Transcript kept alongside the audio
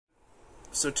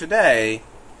So today,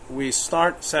 we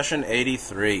start session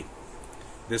 83.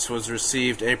 This was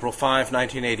received April 5,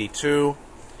 1982.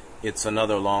 It's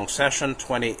another long session,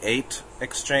 28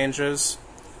 exchanges,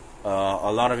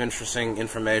 a lot of interesting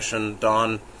information.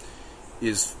 Don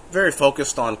is very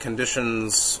focused on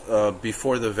conditions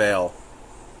before the veil,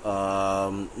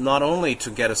 not only to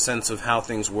get a sense of how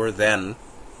things were then,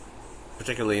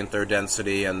 particularly in third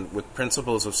density, and with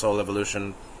principles of soul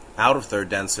evolution out of third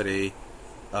density,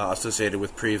 associated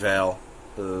with pre-veil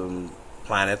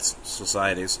planets,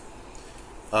 societies,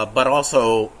 but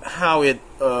also how it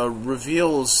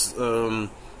reveals the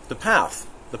path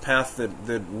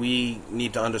that we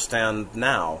need to understand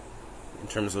now in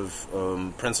terms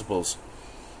of principles.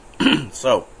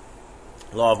 So,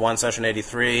 Law of One, Session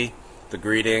 83, the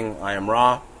greeting, I am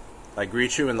Ra. I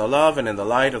greet you in the love and in the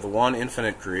light of the one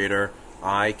infinite Creator.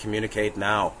 I communicate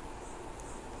now.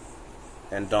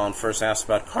 And Don first asked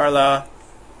about Carla.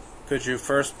 Could you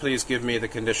first please give me the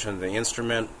condition of the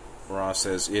instrument? Ra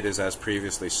says it is as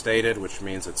previously stated, which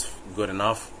means it's good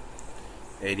enough.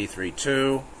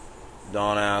 83.2.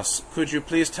 Don asks, could you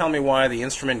please tell me why the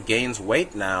instrument gains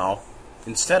weight now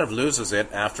instead of loses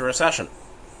it after a session?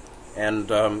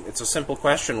 And it's a simple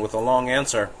question with a long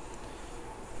answer.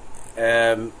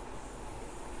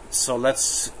 So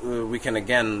we can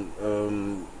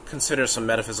again consider some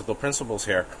metaphysical principles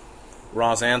here.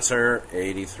 Ra's answer,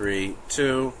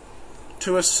 83.2.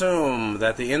 To assume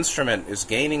that the instrument is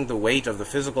gaining the weight of the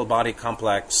physical body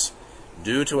complex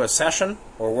due to a session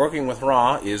or working with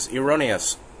Ra is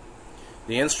erroneous.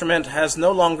 The instrument has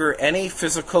no longer any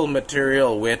physical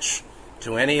material which,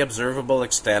 to any observable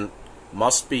extent,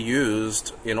 must be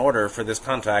used in order for this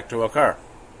contact to occur.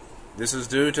 This is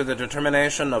due to the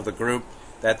determination of the group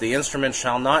that the instrument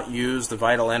shall not use the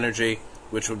vital energy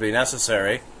which would be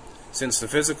necessary, since the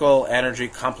physical energy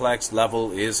complex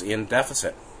level is in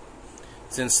deficit.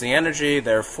 Since the energy,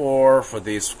 therefore, for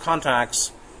these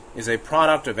contacts is a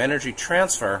product of energy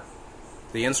transfer,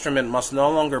 the instrument must no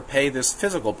longer pay this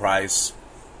physical price.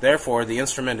 Therefore, the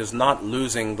instrument is not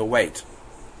losing the weight.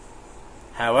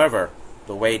 However,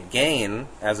 the weight gain,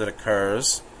 as it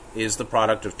occurs, is the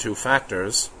product of two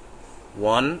factors.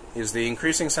 One is the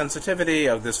increasing sensitivity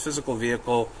of this physical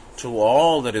vehicle to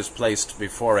all that is placed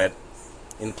before it,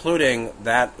 including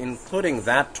that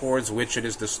towards which it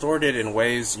is distorted in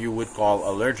ways you would call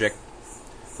allergic.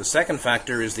 The second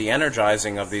factor is the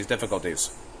energizing of these difficulties.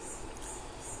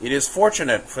 It is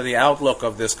fortunate for the outlook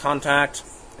of this contact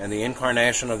and the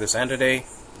incarnation of this entity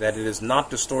that it is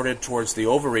not distorted towards the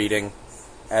overeating,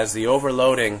 as the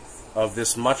overloading of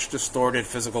this much distorted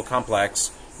physical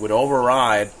complex would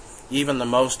override even the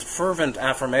most fervent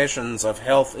affirmations of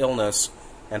health, illness,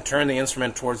 and turn the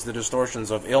instrument towards the distortions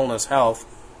of illness, health,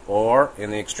 or,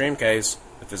 in the extreme case,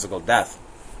 the physical death.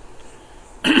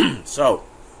 So,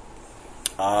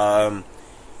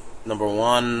 number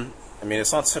one,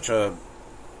 it's not such a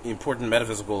important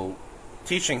metaphysical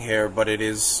teaching here, but it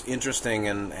is interesting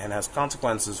and has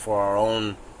consequences for our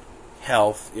own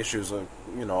health, issues of,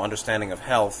 understanding of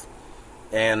health,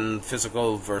 and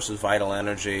physical versus vital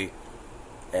energy,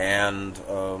 and,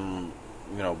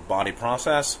 body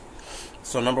process.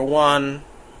 So number one,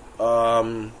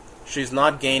 she's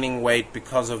not gaining weight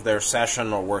because of their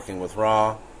session or working with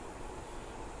Ra.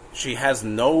 She has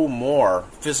no more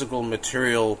physical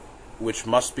material which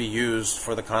must be used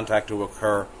for the contact to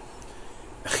occur.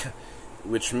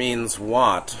 Which means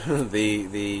what?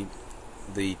 the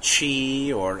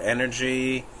chi or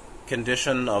energy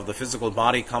condition of the physical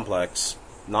body complex,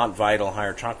 not vital,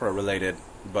 higher chakra related,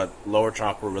 but lower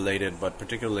chakra related, but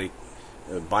particularly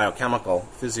biochemical,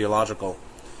 physiological.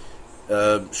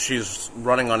 She's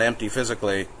running on empty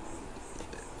physically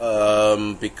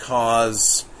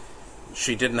because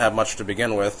she didn't have much to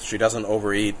begin with. She doesn't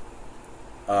overeat.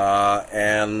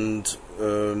 And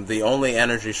the only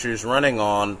energy she's running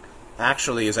on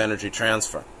actually is energy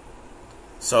transfer.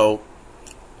 So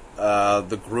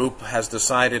the group has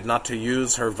decided not to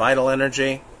use her vital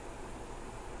energy.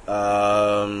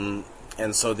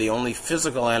 And so the only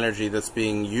physical energy that's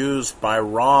being used by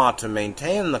Ra to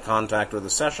maintain the contact or the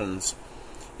sessions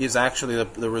is actually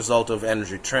the result of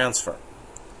energy transfer.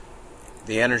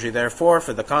 The energy, therefore,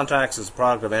 for the contacts is a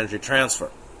product of energy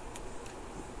transfer.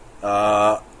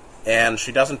 And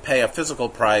she doesn't pay a physical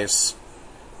price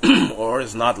or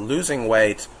is not losing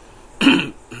weight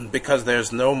because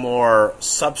there's no more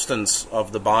substance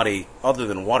of the body other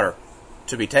than water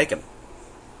to be taken.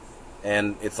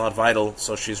 And it's not vital,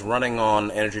 so she's running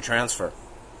on energy transfer,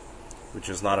 which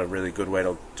is not a really good way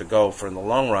to go for in the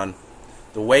long run.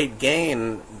 The weight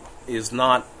gain is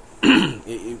not,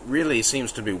 it really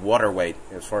seems to be water weight,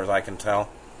 as far as I can tell.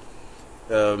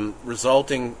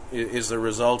 resulting is the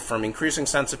result from increasing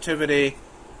sensitivity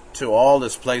to all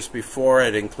that's placed before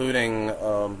it, including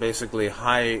basically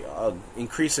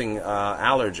increasing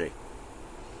allergy.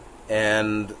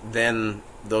 And then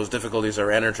those difficulties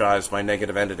are energized by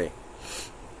negative entity,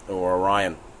 or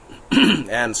Orion.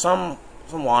 And some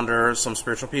wanderers, some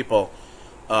spiritual people,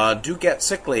 do get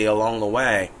sickly along the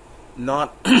way,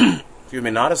 not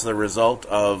not as the result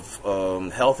of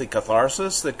healthy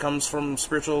catharsis that comes from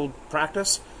spiritual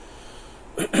practice.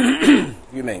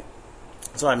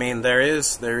 So I mean, there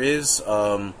is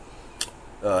a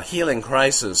healing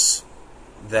crisis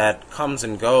that comes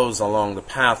and goes along the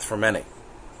path for many.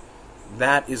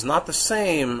 That is not the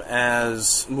same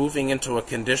as moving into a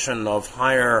condition of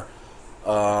higher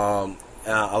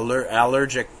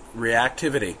allergic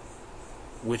reactivity,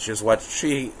 which is what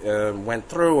she went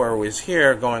through or was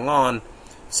here going on.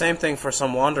 Same thing for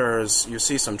some wanderers. You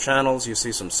see some channels, you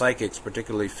see some psychics,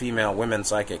 particularly female women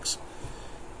psychics,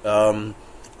 who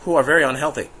are very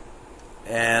unhealthy.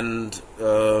 And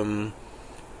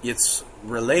it's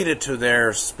related to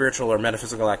their spiritual or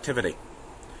metaphysical activity.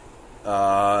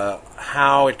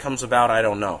 How it comes about, I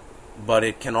don't know. But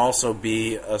it can also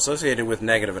be associated with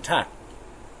negative attack.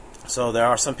 So there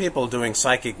are some people doing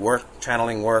psychic work,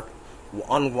 channeling work,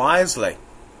 unwisely,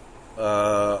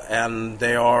 and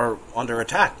they are under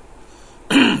attack,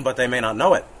 but they may not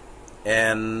know it.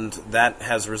 And that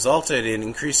has resulted in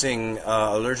increasing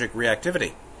allergic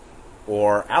reactivity,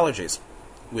 or allergies,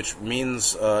 which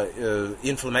means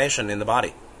inflammation in the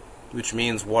body, which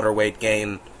means water weight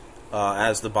gain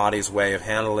as the body's way of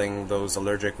handling those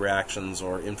allergic reactions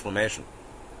or inflammation,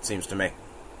 it seems to me.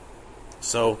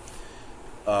 So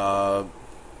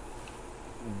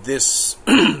this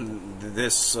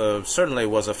certainly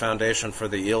was a foundation for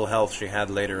the ill health she had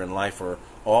later in life, or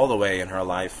all the way in her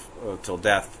life till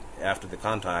death after the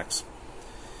contacts.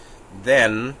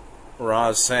 Then Ra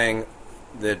is saying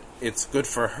that it's good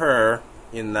for her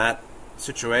in that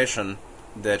situation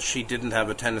that she didn't have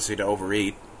a tendency to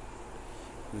overeat.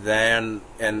 Then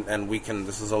and we can,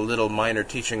 this is a little minor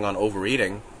teaching on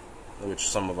overeating, which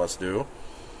some of us do.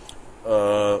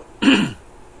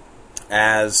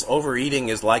 As overeating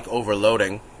is like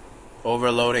overloading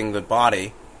the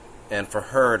body, and for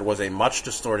her it was a much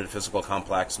distorted physical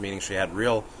complex, meaning she had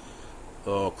real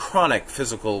chronic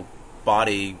physical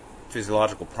body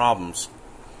physiological problems.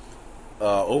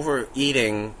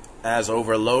 Overeating as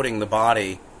overloading the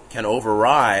body can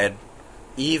override,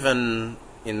 even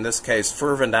in this case,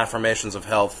 fervent affirmations of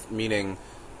health, meaning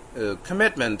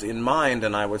commitment in mind,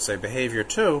 and I would say behavior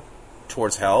too,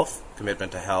 towards health,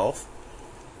 commitment to health.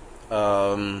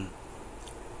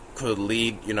 Could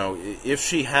lead, if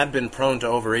she had been prone to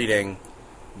overeating,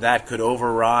 that could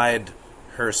override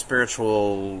her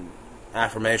spiritual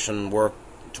affirmation work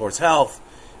towards health,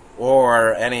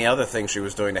 or any other thing she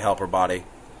was doing to help her body,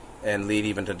 and lead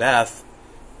even to death.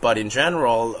 But in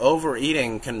general,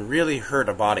 overeating can really hurt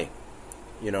a body.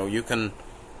 You can,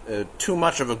 too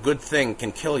much of a good thing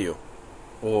can kill you,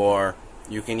 or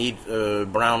you can eat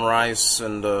brown rice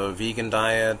and a vegan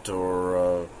diet, or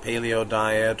a paleo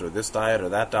diet, or this diet or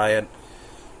that diet,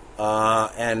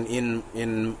 and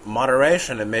in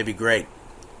moderation it may be great,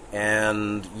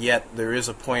 and yet there is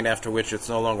a point after which it's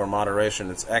no longer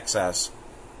moderation, it's excess,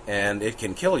 and it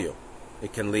can kill you.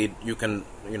 It can lead, you can,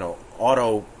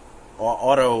 auto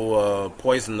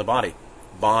poison the body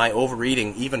by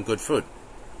overeating even good food.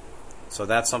 So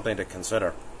that's something to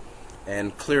consider.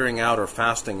 And clearing out or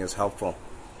fasting is helpful.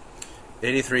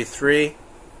 83.3,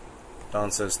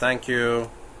 Don says, thank you.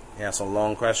 He has a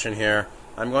long question here.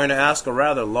 I'm going to ask a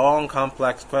rather long,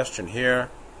 complex question here,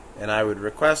 and I would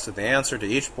request that the answer to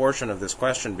each portion of this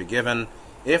question be given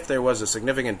if there was a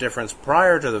significant difference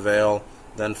prior to the veil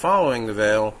than following the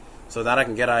veil, so that I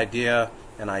can get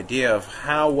an idea of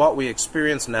how what we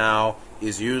experience now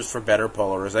is used for better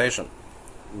polarization,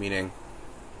 meaning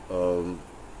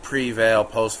pre-veil,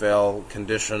 post-veil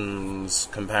conditions,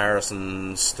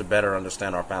 comparisons to better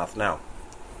understand our path now.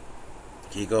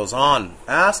 He goes on,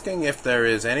 asking if there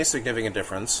is any significant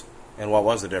difference, and what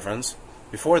was the difference,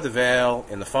 before the veil,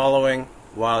 in the following,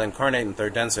 while incarnate in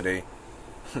third density: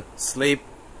 sleep,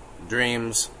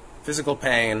 dreams, physical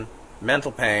pain,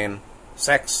 mental pain,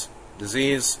 sex,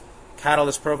 disease,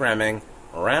 catalyst programming,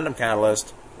 random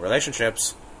catalyst,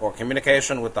 relationships, or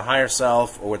communication with the higher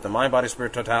self, or with the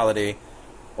mind-body-spirit totality,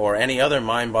 or any other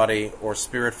mind-body or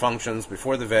spirit functions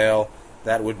before the veil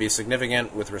that would be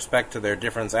significant with respect to their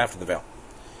difference after the veil.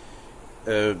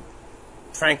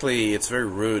 Frankly, it's very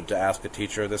rude to ask a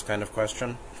teacher this kind of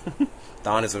question.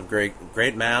 Don is a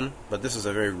great man, but this is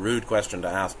a very rude question to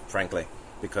ask, frankly,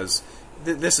 because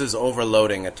this is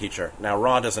overloading a teacher. Now,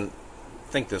 Ra doesn't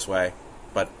think this way,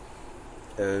 but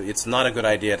it's not a good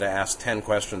idea to ask 10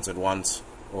 questions at once,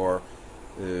 or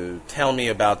tell me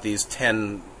about these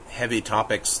 10 heavy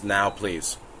topics now,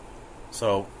 please.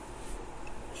 So,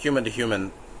 human to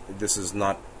human, this is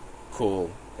not cool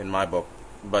in my book,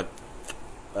 but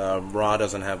Ra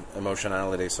doesn't have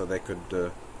emotionality, so they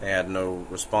had no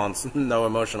response, no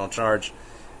emotional charge,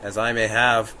 as I may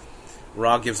have.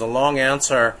 Ra gives a long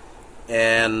answer,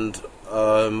 and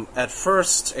at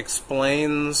first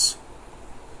explains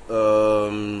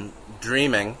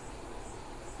dreaming,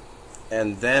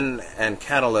 and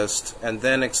catalyst, and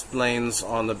then explains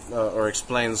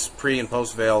explains pre and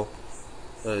post veil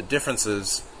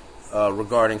differences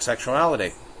regarding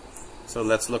sexuality. So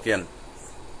let's look in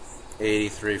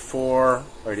 83.4,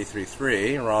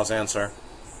 83.3, Ra's answer.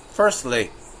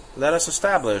 Firstly, let us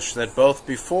establish that both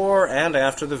before and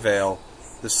after the veil,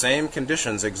 the same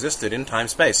conditions existed in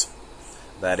time-space.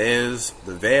 That is,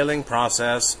 the veiling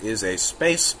process is a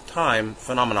space-time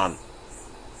phenomenon.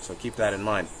 So keep that in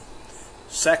mind.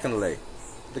 Secondly,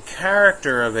 the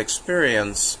character of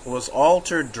experience was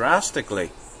altered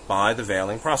drastically by the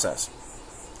veiling process.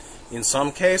 In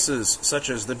some cases, such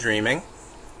as the dreaming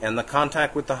and the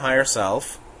contact with the higher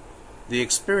self, the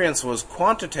experience was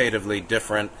quantitatively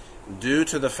different due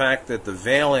to the fact that the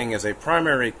veiling is a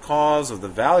primary cause of the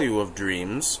value of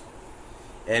dreams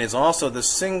and is also the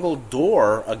single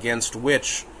door against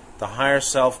which the higher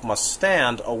self must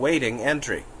stand awaiting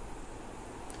entry.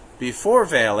 Before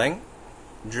veiling,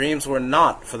 dreams were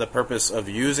not for the purpose of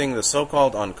using the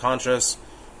so-called unconscious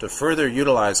to further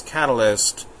utilize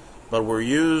catalyst, but were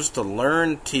used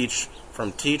to teach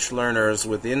from learners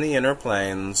within the inner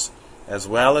planes, as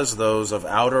well as those of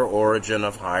outer origin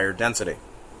of higher density.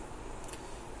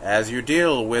 As you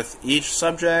deal with each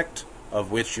subject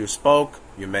of which you spoke,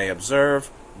 you may observe,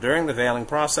 during the veiling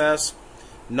process,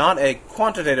 not a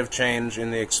quantitative change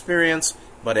in the experience,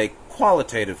 but a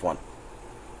qualitative one.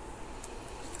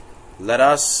 Let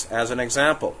us, as an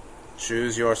example,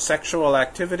 choose your sexual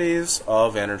activities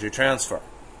of energy transfer.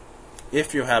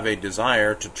 If you have a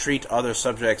desire to treat other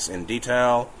subjects in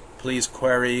detail, please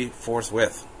query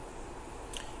forthwith.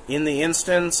 In the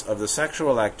instance of the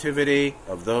sexual activity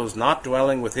of those not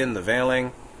dwelling within the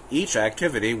veiling, each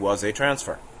activity was a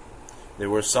transfer. There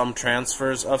were some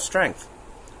transfers of strength.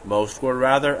 Most were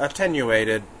rather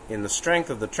attenuated in the strength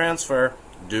of the transfer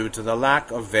due to the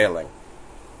lack of veiling,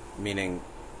 meaning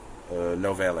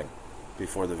no veiling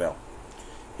before the veil.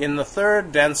 In the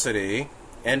third density,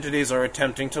 entities are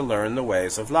attempting to learn the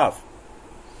ways of love.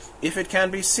 If it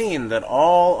can be seen that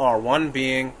all are one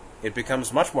being, it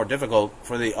becomes much more difficult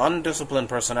for the undisciplined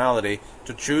personality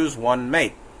to choose one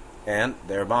mate, and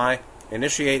thereby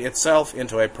initiate itself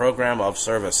into a program of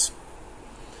service.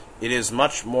 It is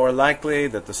much more likely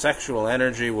that the sexual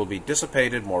energy will be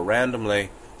dissipated more randomly,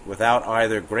 without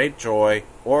either great joy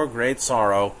or great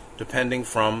sorrow, depending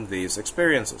from these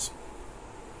experiences.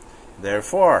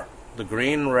 Therefore, the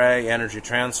green ray energy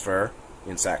transfer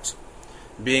in sex,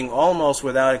 being almost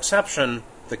without exception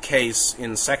the case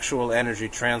in sexual energy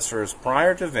transfers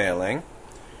prior to veiling,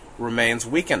 remains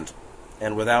weakened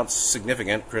and without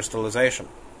significant crystallization.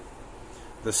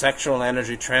 The sexual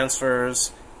energy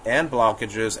transfers and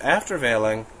blockages after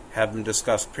veiling have been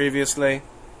discussed previously.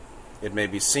 It may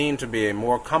be seen to be a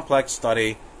more complex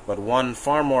study, but one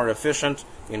far more efficient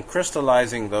in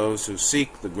crystallizing those who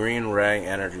seek the green ray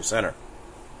energy center.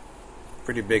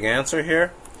 Pretty big answer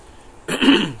here.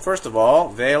 First of all,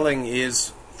 veiling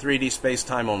is 3D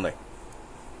space-time only.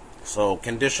 So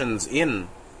conditions in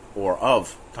or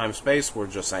of time-space were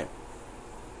just same.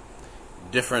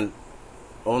 Different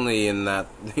only in that,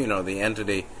 the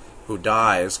entity who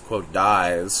dies, quote,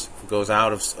 dies, goes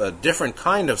out of a different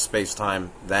kind of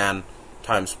space-time than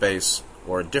time-space,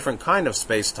 or a different kind of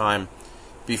space-time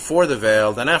before the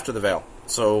veil than after the veil.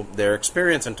 So their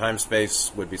experience in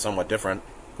time-space would be somewhat different,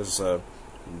 because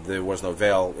there was no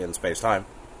veil in space-time.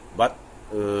 But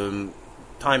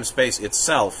time-space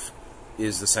itself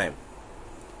is the same.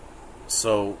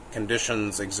 So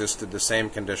conditions existed, the same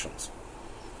conditions.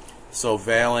 So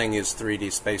veiling is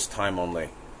 3D space-time only.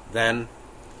 Then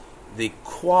the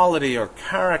quality or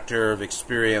character of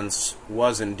experience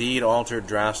was indeed altered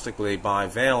drastically by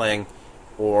veiling,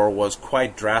 or was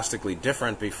quite drastically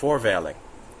different before veiling.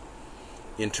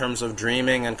 In terms of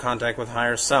dreaming and contact with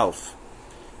higher self,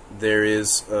 there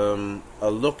is a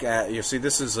look at,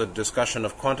 this is a discussion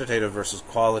of quantitative versus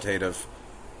qualitative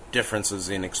differences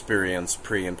in experience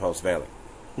pre and post veiling.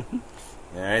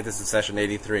 Alright, this is session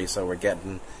 83, so we're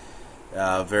getting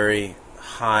very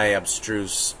high,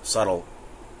 abstruse, subtle.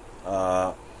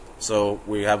 So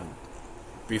we have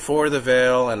before the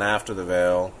veil and after the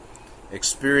veil.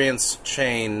 experience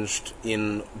changed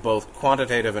in both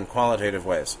quantitative and qualitative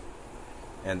ways,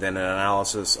 and then an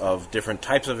analysis of different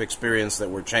types of experience that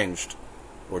were changed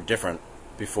or different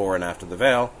before and after the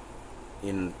veil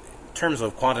in terms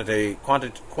of quantity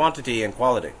and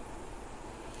quality.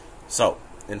 So,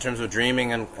 in terms of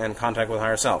dreaming and contact with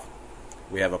higher self,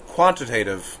 we have a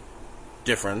quantitative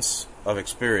difference of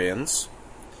experience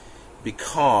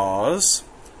because,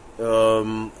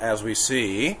 as we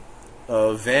see,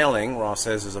 veiling, Ross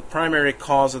says, is a primary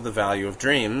cause of the value of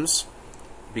dreams,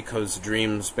 because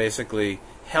dreams basically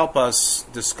help us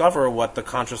discover what the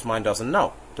conscious mind doesn't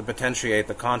know, to potentiate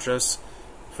the conscious,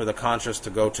 for the conscious to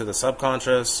go to the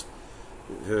subconscious,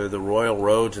 the royal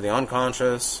road to the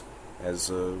unconscious, as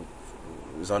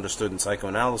is understood in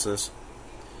psychoanalysis.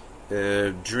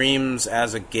 Dreams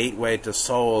as a gateway to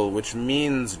soul, which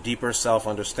means deeper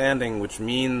self-understanding, which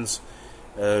means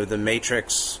the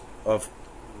matrix of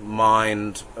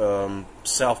mind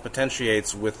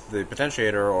self-potentiates with the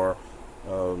potentiator, or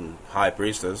high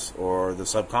priestess, or the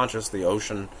subconscious, the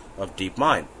ocean of deep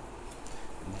mind.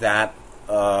 That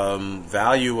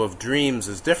value of dreams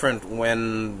is different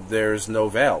when there's no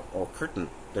veil or curtain.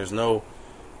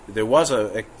 There was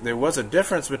a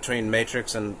difference between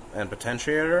matrix and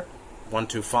potentiator. 1,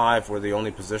 2, 5 were the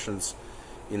only positions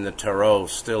in the tarot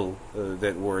still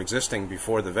that were existing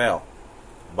before the veil,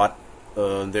 but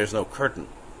there's no curtain.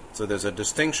 So there's a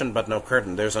distinction but no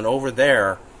curtain. There's an over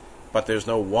there, but there's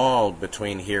no wall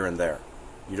between here and there.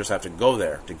 You just have to go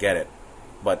there to get it.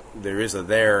 But there is a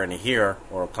there and a here,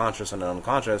 or a conscious and an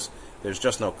unconscious. There's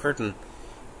just no curtain.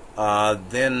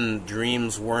 Then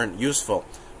dreams weren't useful.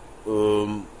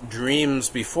 Dreams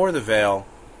before the veil,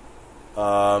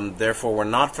 therefore, were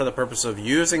not for the purpose of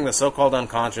using the so-called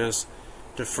unconscious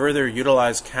to further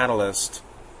utilize catalyst,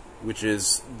 which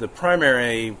is the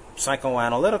primary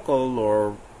psychoanalytical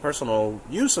or personal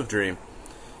use of dream,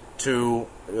 to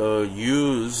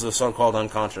use the so-called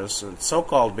unconscious. It's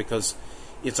so-called because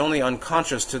it's only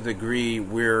unconscious to the degree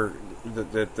where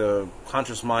that the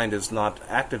conscious mind is not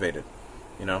activated.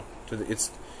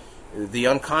 The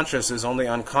unconscious is only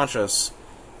unconscious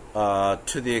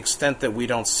to the extent that we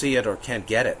don't see it or can't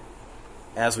get it.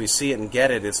 As we see it and get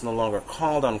it, it's no longer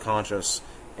called unconscious,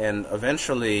 and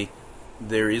eventually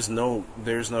there's no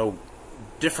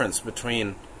difference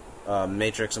between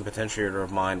matrix and potentiator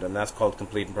of mind, and that's called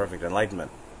complete and perfect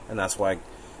enlightenment. And that's why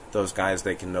those guys,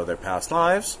 they can know their past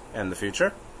lives and the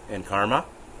future and karma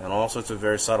and all sorts of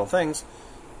very subtle things,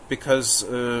 because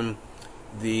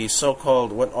the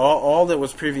so-called all that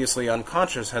was previously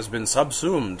unconscious has been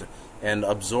subsumed and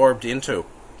absorbed into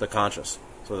the conscious.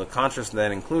 So the conscious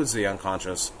then includes the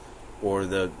unconscious, or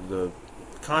the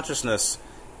consciousness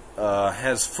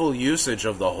has full usage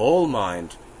of the whole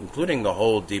mind, including the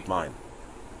whole deep mind.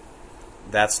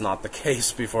 That's not the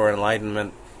case before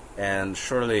enlightenment, and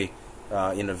surely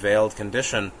in a veiled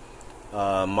condition,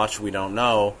 much we don't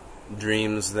know.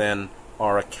 Dreams then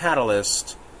are a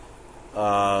catalyst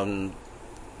to,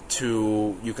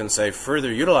 you can say,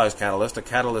 further utilize catalyst, a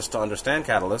catalyst to understand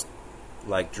catalyst,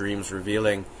 like dreams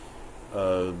revealing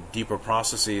deeper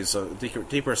processes,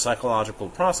 deeper psychological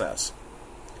process.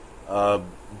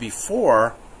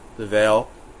 Before the veil,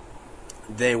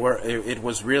 it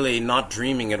was really not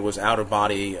dreaming, it was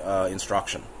out-of-body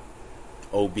instruction.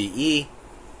 OBE,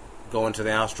 go into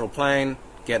the astral plane,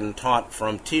 getting taught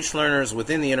from teach learners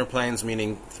within the inner planes,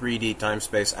 meaning 3D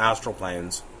time-space astral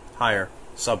planes, higher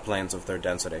subplanes of third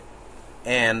density.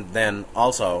 And then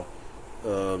also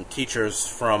teachers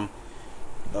from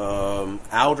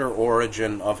outer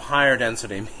origin of higher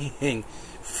density, meaning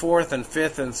 4th and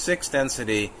 5th and 6th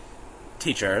density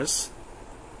teachers,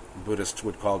 Buddhists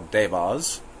would call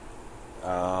devas,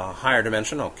 higher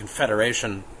dimensional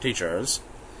confederation teachers,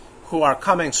 who are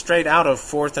coming straight out of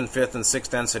 4th and 5th and 6th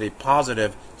density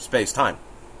positive space-time.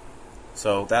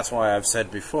 So that's why I've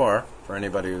said before, for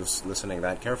anybody who's listening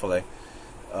that carefully,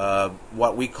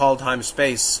 what we call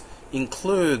time-space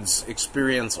includes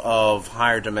experience of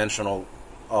higher dimensional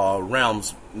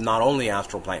realms, not only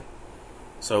astral plane.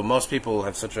 So most people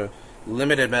have such a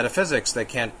limited metaphysics, they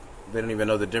don't even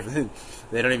know the difference.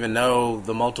 They don't even know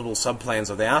the multiple subplanes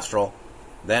of the astral.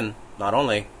 Then, not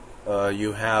only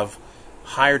you have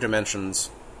higher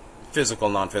dimensions, physical,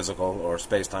 non-physical, or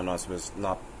space-time,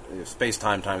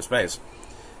 space-time, time-space,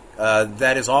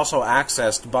 that is also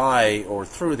accessed by or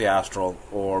through the astral,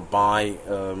 or by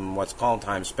what's called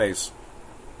time-space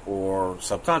or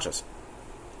subconscious.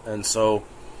 And so,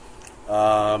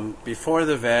 before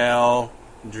the veil,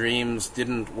 dreams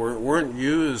weren't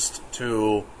used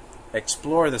to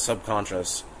explore the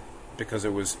subconscious because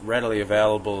it was readily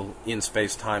available in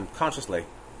space-time consciously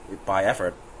by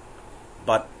effort.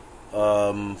 But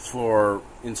for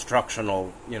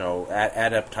instructional,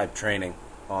 adept type training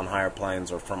on higher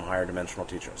planes or from higher dimensional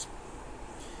teachers.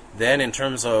 Then in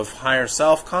terms of higher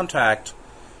self-contact,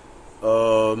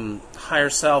 or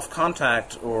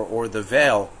the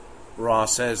veil, Ra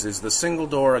says, is the single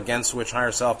door against which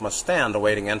higher self must stand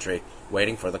awaiting entry,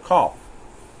 waiting for the call.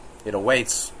 It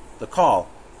awaits the call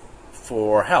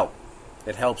for help.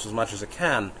 It helps as much as it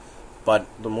can, but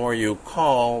the more you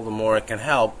call, the more it can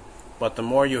help. But the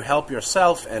more you help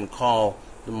yourself and call,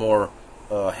 the more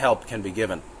help can be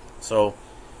given. So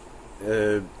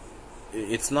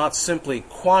it's not simply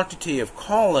quantity of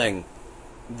calling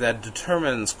that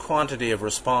determines quantity of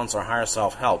response or higher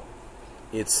self-help.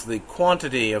 It's the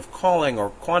quantity of calling, or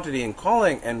quantity in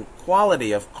calling and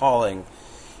quality of calling,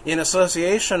 in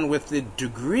association with the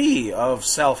degree of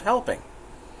self-helping.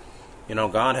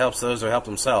 God helps those who help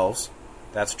themselves.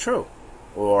 That's true.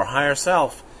 Or higher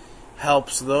self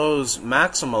helps those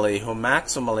maximally who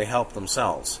maximally help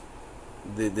themselves.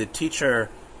 The teacher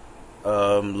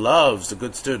loves the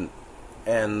good student,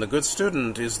 and the good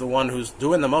student is the one who's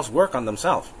doing the most work on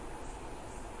themselves,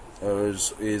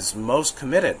 is most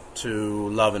committed to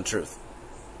love and truth,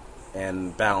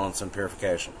 and balance and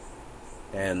purification,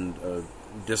 and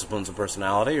disciplines of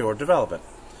personality or development.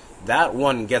 That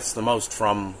one gets the most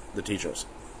from the teachers.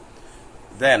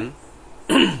 Then,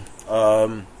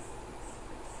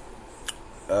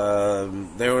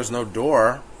 there was no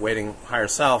door waiting higher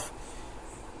self,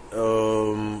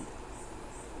 and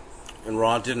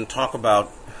Ra didn't talk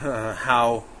about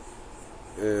how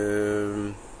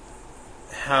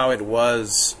it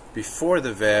was before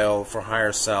the veil for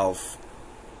higher self.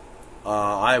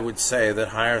 I would say that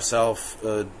higher self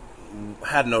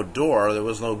had no door. There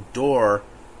was no door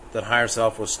that higher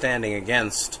self was standing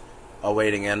against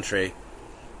awaiting entry.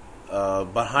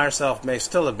 But higher self may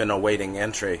still have been awaiting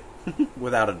entry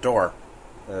without a door.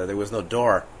 There was no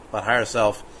door. But higher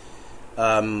self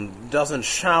doesn't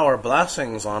shower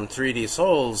blessings on 3D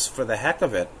souls for the heck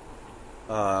of it.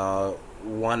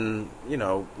 One,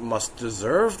 must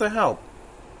deserve the help.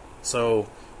 So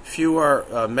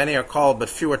many are called, but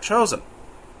few are chosen.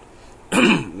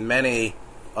 Many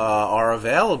are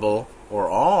available, or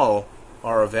all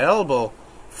are available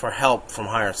for help from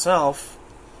higher self,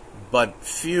 but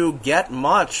few get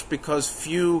much because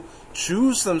few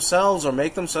choose themselves or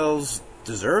make themselves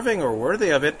deserving or worthy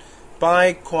of it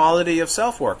by quality of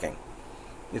self-working.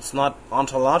 It's not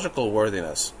ontological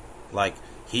worthiness, like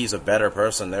he's a better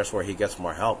person, therefore he gets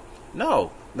more help.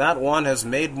 No, that one has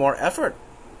made more effort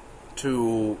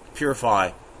to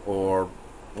purify or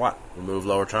remove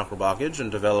lower chakra blockage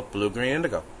and develop blue-green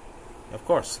indigo. Of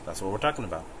course, that's what we're talking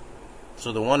about.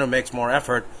 So the one who makes more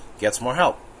effort gets more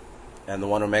help, and the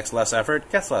one who makes less effort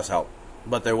gets less help.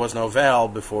 But there was no veil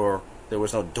before, there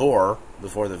was no door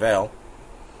before the veil.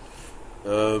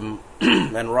 And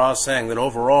Ra's saying that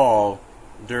overall,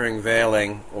 during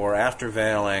veiling or after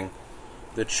veiling,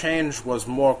 the change was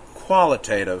more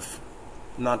qualitative,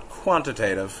 not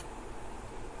quantitative.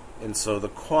 And so the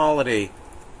quality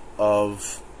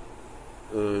of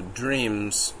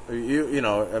dreams, it's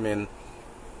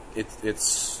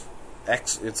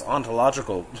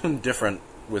ontological different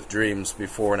with dreams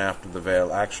before and after the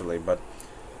veil, actually, but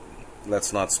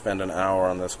let's not spend an hour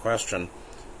on this question.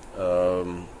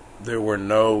 There were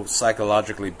no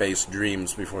psychologically based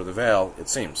dreams before the veil, it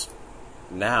seems.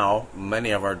 Now,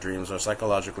 many of our dreams are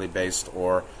psychologically based,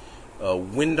 or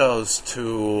windows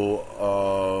to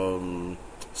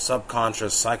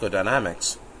subconscious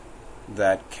psychodynamics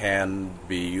that can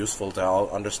be useful to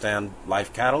understand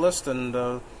life catalyst and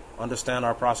understand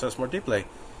our process more deeply.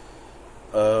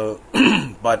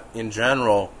 But in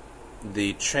general,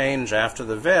 the change after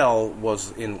the veil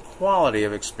was in quality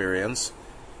of experience.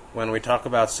 When we talk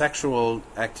about sexual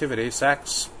activity,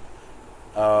 sex,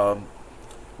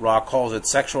 Ra calls it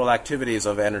sexual activities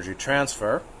of energy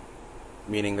transfer,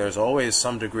 meaning there's always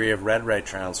some degree of red ray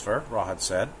transfer, Ra had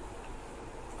said.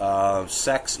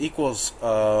 Sex equals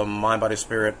mind, body,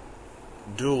 spirit,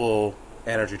 dual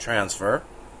energy transfer,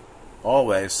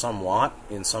 always somewhat,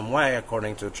 in some way,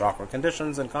 according to chakra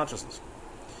conditions and consciousness.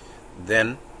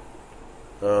 Then,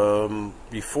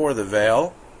 before the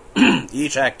veil,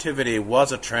 each activity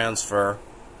was a transfer,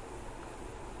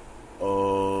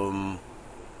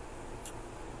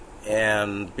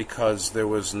 and because there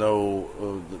was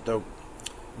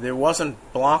there wasn't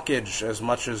blockage as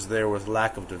much as there was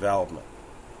lack of development.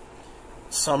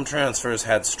 Some transfers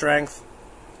had strength,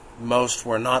 most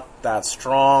were not that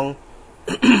strong,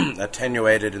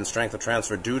 attenuated in strength of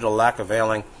transfer due to lack of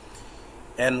veiling.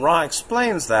 And Ra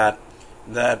explains that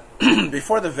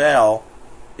before the veil,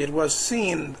 it was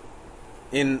seen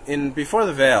before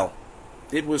the veil,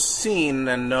 it was seen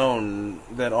and known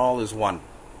that all is one.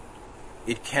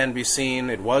 It can be seen,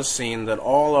 it was seen, that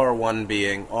all are one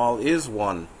being, all is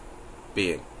one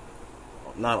being.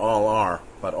 Not all are,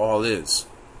 but all is.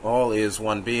 All is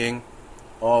one being,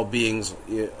 all beings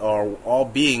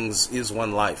is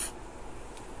one life.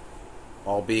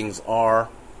 All beings are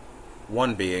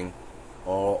one being,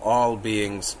 all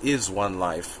beings is one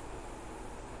life.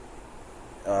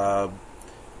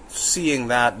 Seeing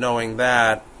that, knowing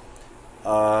that,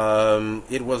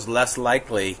 it was less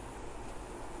likely,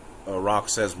 Rock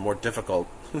says more difficult,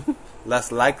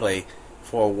 less likely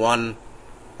for one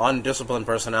undisciplined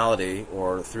personality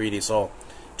or 3D soul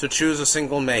to choose a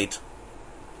single mate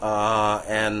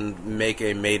and make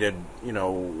a mated,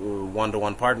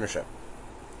 one-to-one partnership.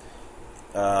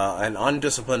 An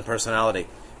undisciplined personality.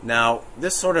 Now,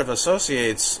 this sort of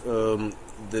associates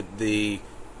the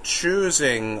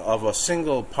choosing of a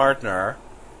single partner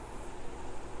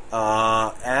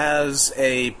as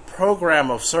a program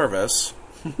of service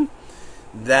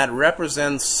that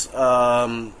represents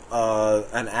an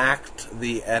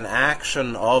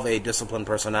action of a disciplined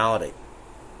personality.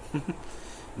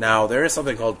 Now, there is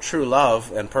something called true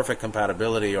love and perfect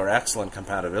compatibility or excellent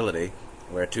compatibility,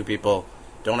 where two people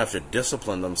don't have to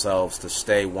discipline themselves to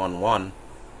stay one-one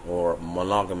or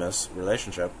monogamous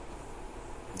relationship.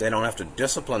 They don't have to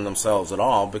discipline themselves at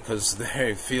all because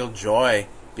they feel joy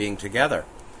being together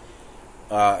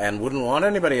and wouldn't want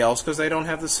anybody else because they don't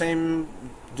have the same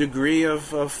degree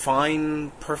of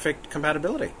fine, perfect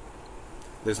compatibility.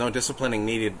 There's no disciplining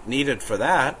needed for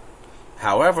that.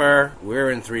 However, we're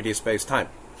in 3D space-time,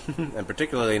 and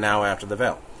particularly now after the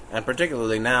veil, and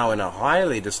particularly now in a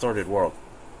highly distorted world.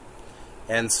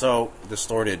 And so,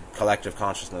 distorted collective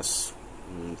consciousness,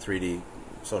 3D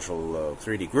social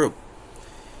 3D group.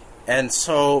 And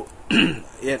so,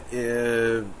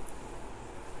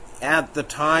 at the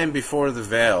time before the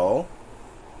veil,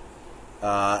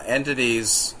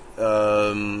 entities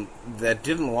that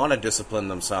didn't want to discipline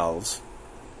themselves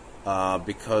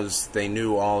because they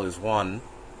knew all is one,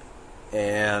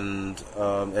 and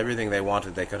everything they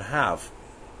wanted they could have.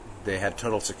 They had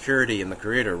total security in the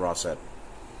Creator, Ross said.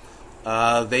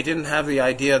 They didn't have the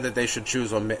idea that they should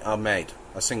choose a mate,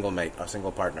 a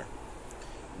single partner.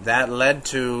 That led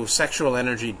to sexual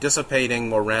energy dissipating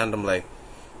more randomly,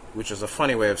 which is a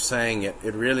funny way of saying it.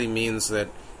 It really means that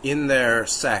in their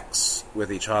sex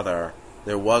with each other,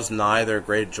 there was neither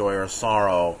great joy or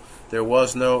sorrow. There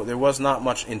was not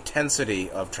much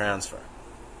intensity of transfer.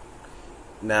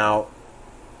 Now,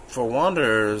 for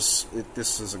wanderers,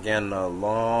 this is again a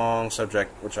long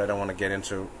subject which I don't want to get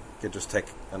into. Could just take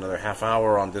another half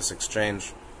hour on this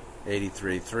exchange,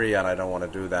 83.3, and I don't want to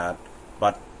do that.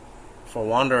 But for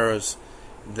wanderers,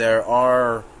 there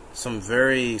are some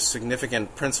very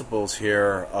significant principles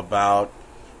here about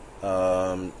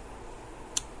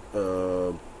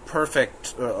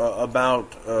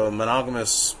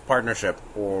monogamous partnership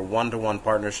or one-to-one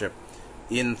partnership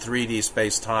in 3D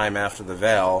space-time after the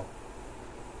veil,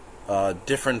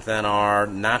 different than our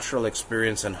natural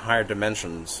experience in higher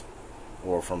dimensions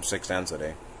or from sixth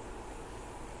density,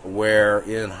 where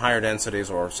in higher densities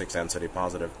or sixth density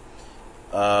positive,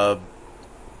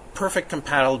 perfect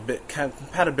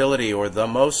compatibility or the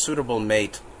most suitable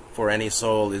mate for any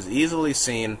soul is easily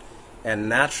seen and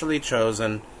naturally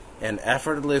chosen and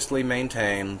effortlessly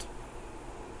maintained,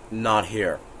 not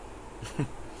here.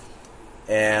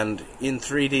 And in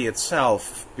 3D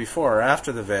itself, before or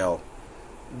after the veil,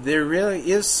 there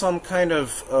really is some kind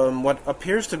of what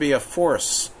appears to be a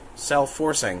force,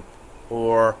 self-forcing,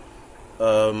 or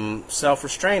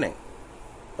self-restraining,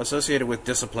 associated with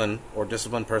discipline or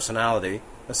disciplined personality,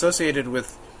 associated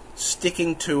with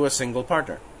sticking to a single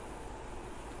partner,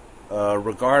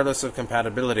 regardless of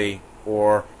compatibility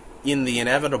or in the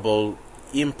inevitable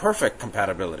imperfect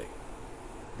compatibility.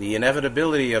 The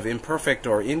inevitability of imperfect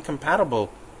or incompatible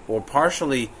or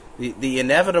partially the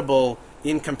inevitable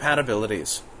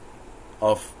incompatibilities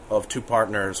of two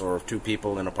partners or of two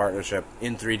people in a partnership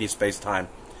in 3D space-time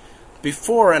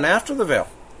before and after the veil.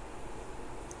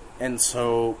 And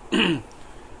so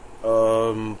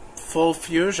full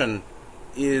fusion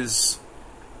is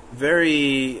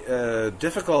very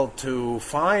difficult to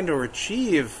find or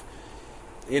achieve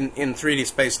in 3D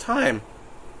space-time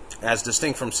as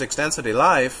distinct from sixth density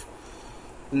life,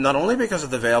 not only because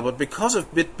of the veil, but because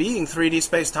of it being 3D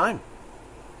space-time.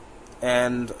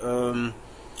 And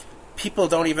people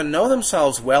don't even know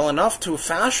themselves well enough to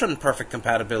fashion perfect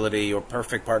compatibility or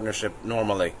perfect partnership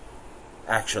normally,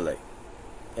 actually.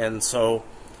 And so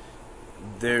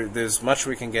there's much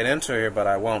we can get into here, but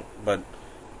I won't. But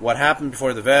what happened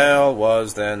before the veil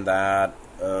was then that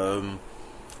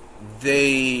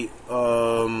they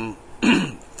found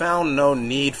no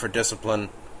need for discipline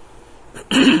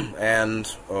and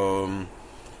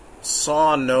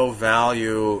saw no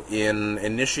value in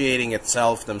initiating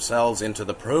themselves into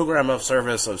the program of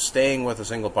service of staying with a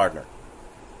single partner.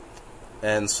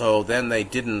 And so then they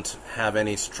didn't have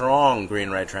any strong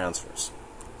green-ray transfers.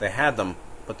 They had them,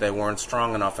 but they weren't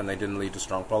strong enough, and they didn't lead to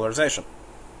strong polarization.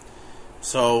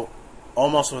 So,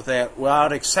 almost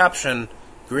without exception,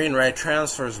 green-ray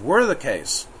transfers were the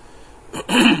case.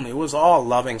 It was all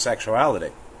loving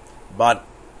sexuality, but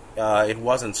it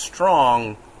wasn't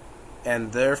strong,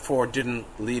 and therefore didn't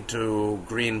lead to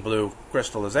green-blue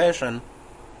crystallization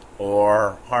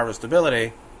or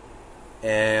harvestability,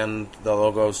 and the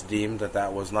Logos deemed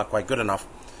that was not quite good enough.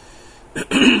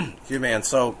 Excuse me. And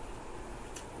so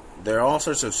there are all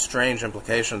sorts of strange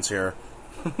implications here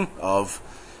of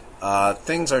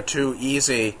things are too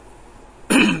easy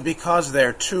because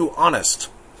they're too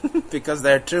honest, because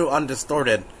they're too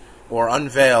undistorted or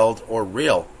unveiled or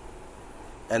real.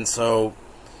 And so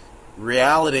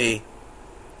reality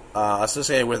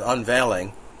associated with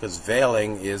unveiling, because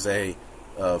veiling is a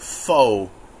faux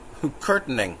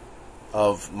curtaining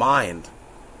of mind,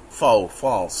 faux,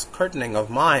 false, curtaining of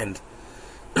mind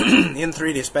in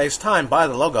 3D space-time by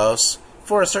the Logos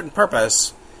for a certain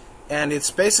purpose, and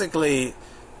it's basically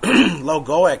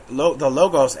logoic, the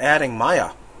Logos adding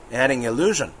Maya, adding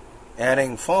illusion,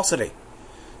 adding falsity,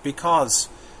 because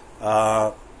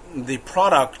the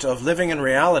product of living in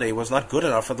reality was not good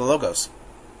enough for the Logos.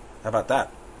 How about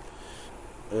that?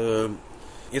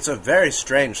 It's a very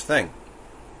strange thing,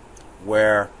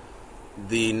 where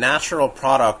the natural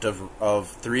product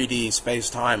of 3D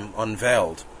space-time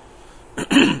unveiled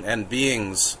and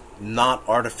beings not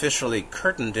artificially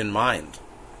curtained in mind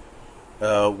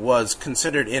was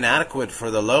considered inadequate for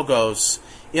the Logos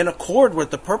in accord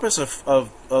with the purpose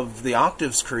of the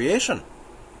octave's creation.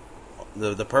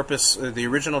 The purpose, the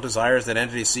original desire is that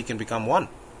entities seek and become one.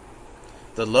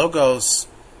 The Logos,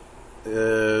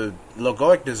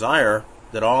 logoic desire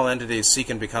that all entities seek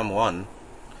and become one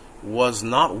was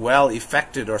not well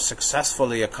effected or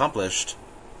successfully accomplished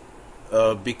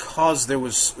because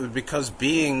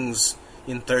beings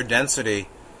in third density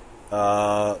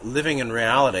living in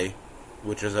reality,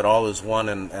 which is that all is one,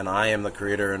 and I am the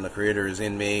Creator, and the Creator is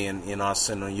in me, and in us,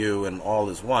 and in you, and all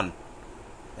is one,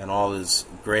 and all is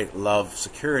great love,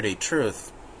 security,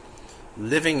 truth.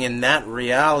 Living in that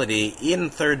reality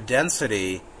in third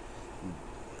density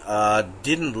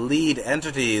didn't lead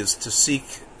entities to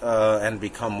seek and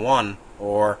become one,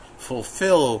 or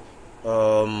fulfill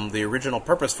the original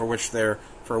purpose for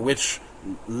which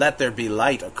let there be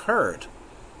light occurred.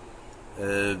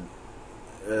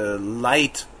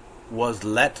 Light was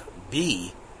let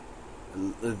be,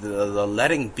 the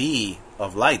letting be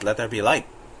of light, let there be light.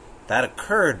 That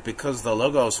occurred because the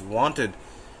Logos wanted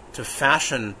to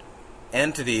fashion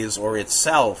entities or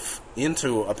itself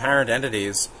into apparent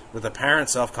entities with apparent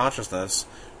self-consciousness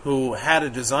who had a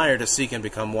desire to seek and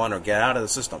become one or get out of the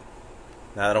system.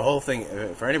 Now, the whole thing,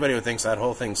 for anybody who thinks that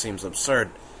whole thing seems absurd,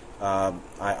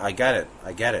 I get it.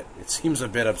 It seems a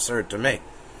bit absurd to me.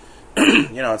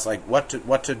 It's like what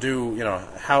to do.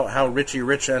 How Richie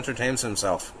Rich entertains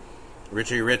himself.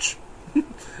 Richie Rich,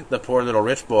 the poor little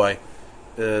rich boy,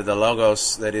 the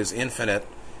Logos that is infinite,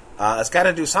 has got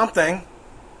to do something.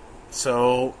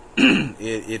 So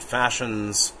it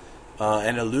fashions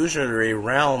an illusory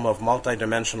realm of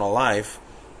multidimensional life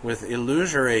with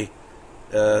illusory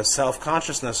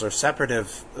self-consciousness or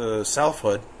separative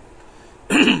selfhood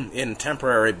in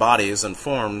temporary bodies and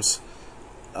forms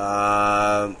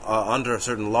under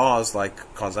certain laws like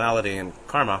causality and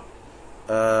karma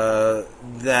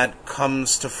that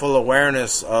comes to full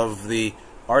awareness of the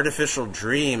artificial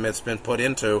dream it's been put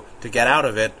into to get out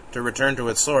of it, to return to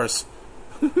its source,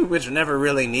 which never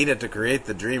really needed to create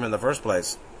the dream in the first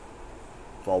place.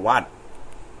 For what?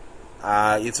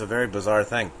 It's a very bizarre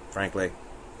thing, frankly.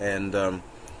 And,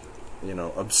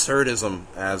 absurdism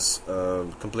as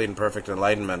complete and perfect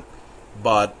enlightenment.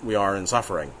 But we are in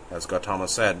suffering. As Gautama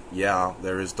said, yeah,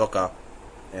 there is dukkha.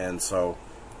 And so,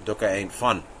 dukkha ain't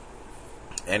fun.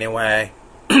 Anyway,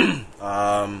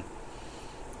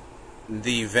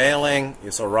 the veiling,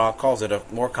 so Ra calls it a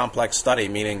more complex study,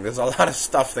 meaning there's a lot of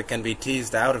stuff that can be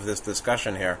teased out of this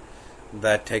discussion here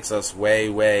that takes us way,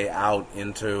 way out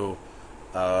into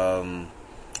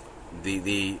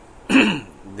the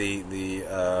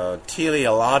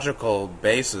teleological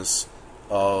basis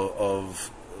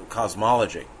of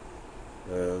cosmology,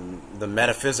 the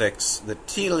metaphysics, the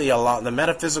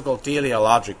metaphysical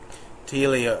teleologics,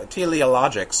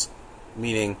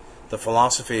 meaning the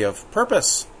philosophy of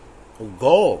purpose,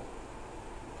 goal,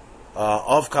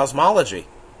 of cosmology,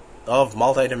 of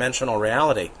multidimensional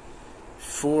reality,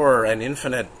 for an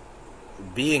infinite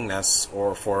beingness,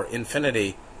 or for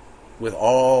infinity with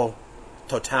all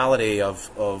totality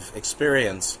of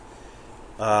experience,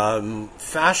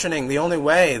 fashioning the only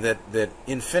way that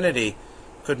infinity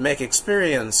could make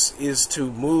experience is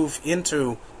to move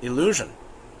into illusion.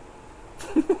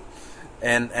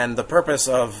 and the purpose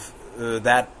of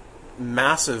that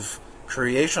massive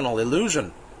creational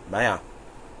illusion, Maya,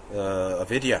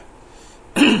 avidya,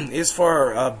 is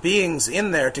for beings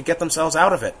in there to get themselves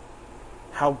out of it.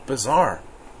 How bizarre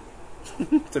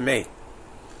to me.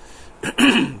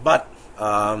 But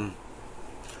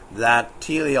that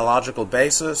teleological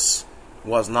basis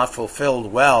was not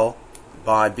fulfilled well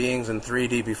by beings in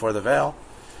 3D before the veil.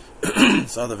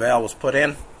 So the veil was put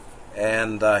in,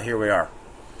 and here we are.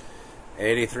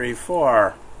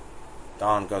 83.4.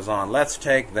 Don goes on. Let's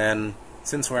take then,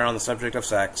 since we're on the subject of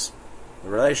sex, the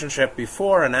relationship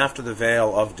before and after the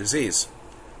veil of disease.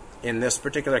 In this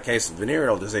particular case,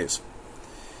 venereal disease.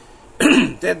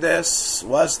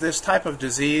 Was this type of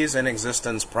disease in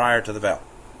existence prior to the veil?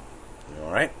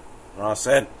 All right. Ross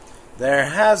said, there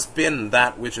has been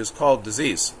that which is called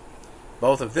disease,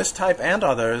 both of this type and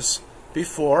others,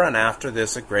 before and after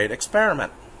this a great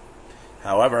experiment.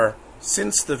 However,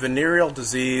 since the venereal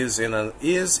disease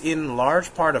is in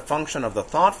large part a function of the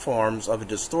thought forms of a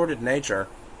distorted nature,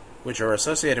 which are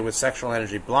associated with sexual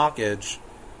energy blockage,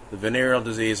 the venereal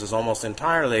disease is almost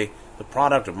entirely the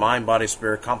product of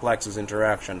mind-body-spirit complexes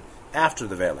interaction after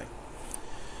the veiling.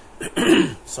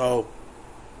 So,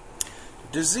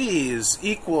 disease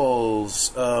equals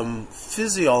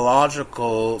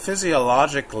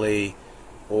physiologically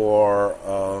or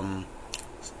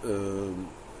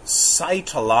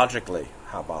cytologically,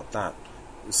 how about that?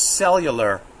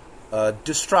 Cellular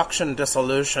destruction,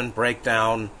 dissolution,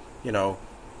 breakdown, the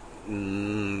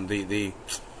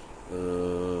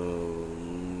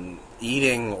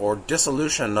eating or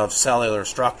dissolution of cellular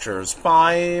structures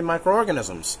by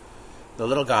microorganisms, the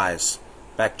little guys,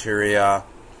 bacteria,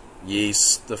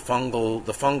 yeast, the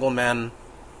fungal men,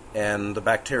 and the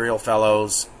bacterial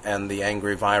fellows, and the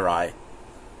angry viri.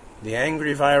 The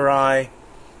angry viri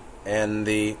and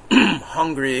the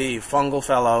hungry fungal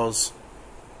fellows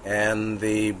and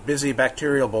the busy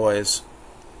bacterial boys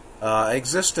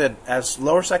existed as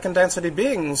lower second density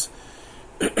beings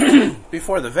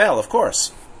before the veil, of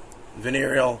course.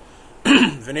 Venereal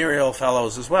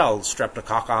fellows as well,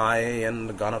 streptococci and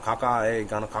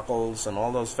gonococcals and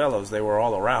all those fellows, they were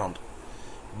all around.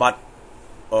 But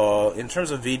in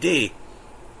terms of VD,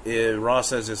 Ross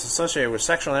says it's associated with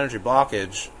sexual energy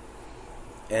blockage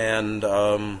and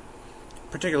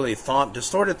particularly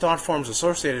distorted thought forms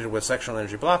associated with sexual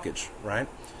energy blockage, right?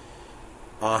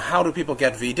 How do people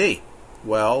get VD?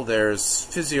 Well, there's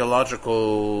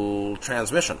physiological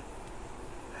transmission.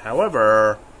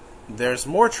 However, there's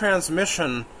more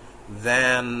transmission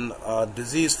than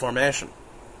disease formation.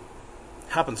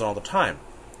 Happens all the time.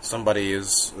 Somebody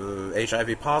is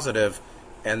HIV positive,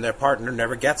 and their partner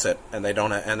never gets it, and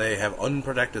they have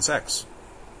unprotected sex.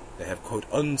 They have, quote,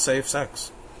 unsafe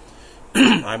sex.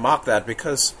 I mock that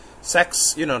because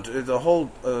sex, the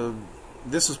whole.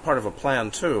 This is part of a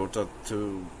plan too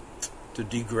to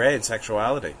degrade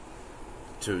sexuality,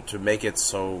 to make it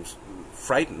so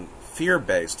frightened,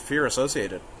 fear-based,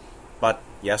 fear-associated. But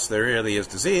yes, there really is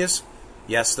disease.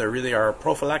 Yes, there really are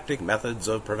prophylactic methods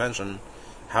of prevention.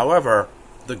 However,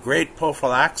 the great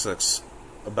prophylaxis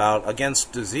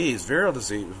against disease,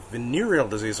 venereal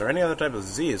disease, or any other type of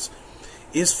disease,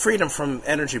 is freedom from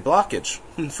energy blockage,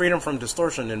 freedom from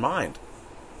distortion in mind.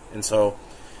 And so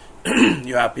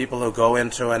you have people who go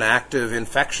into an active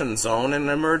infection zone and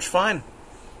emerge fine.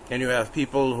 And you have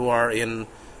people who are in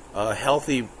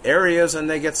healthy areas and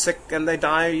they get sick and they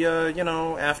die,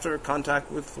 after contact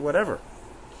with whatever.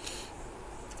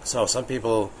 So some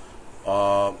people,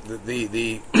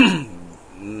 the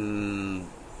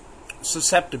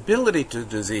susceptibility to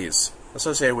disease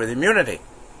associated with immunity,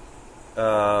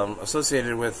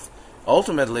 associated with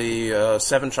ultimately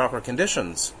 7 chakra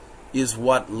conditions, is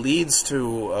what leads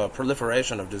to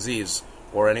proliferation of disease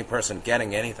or any person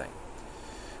getting anything.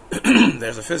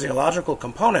 There's a physiological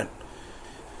component.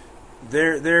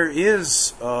 There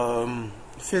is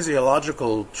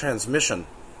physiological transmission.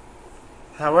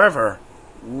 However,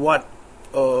 what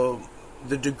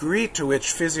the degree to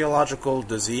which physiological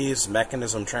disease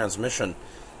mechanism transmission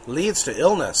leads to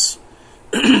illness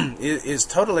is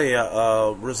totally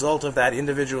a result of that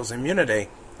individual's immunity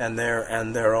and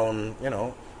their own,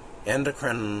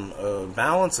 endocrine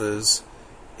balances,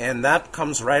 and that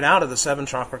comes right out of the 7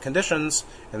 chakra conditions,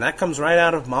 and that comes right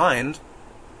out of mind.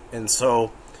 And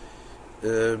so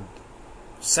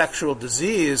sexual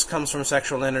disease comes from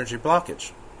sexual energy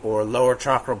blockage, or lower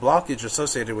chakra blockage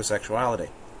associated with sexuality.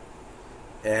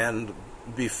 And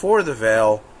before the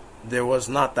veil, there was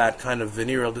not that kind of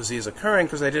venereal disease occurring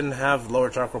because they didn't have lower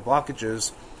chakra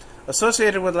blockages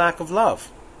associated with lack of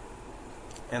love.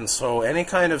 And so any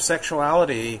kind of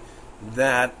sexuality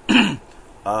that,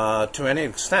 to any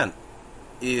extent,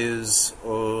 is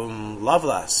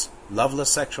loveless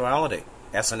sexuality,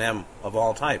 S&M of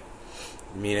all type,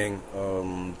 meaning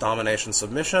domination,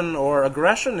 submission, or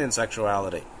aggression in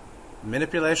sexuality,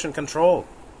 manipulation, control,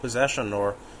 possession,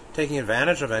 or taking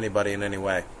advantage of anybody in any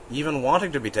way, even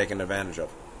wanting to be taken advantage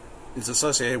of. It's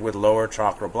associated with lower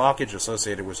chakra blockage,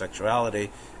 associated with sexuality,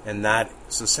 and that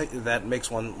makes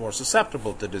one more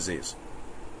susceptible to disease.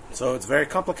 So it's very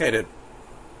complicated,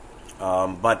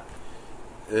 but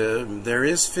there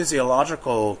is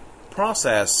physiological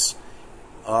process,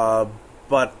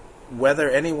 but whether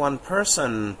any one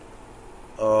person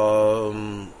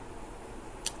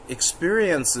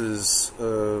experiences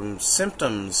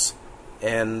symptoms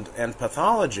and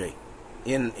pathology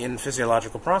in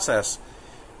physiological process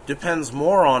depends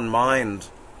more on mind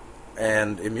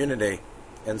and immunity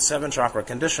and seven chakra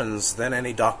conditions than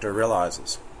any doctor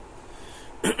realizes.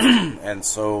 And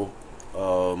so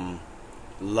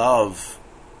love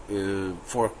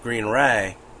for Green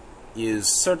Ray is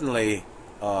certainly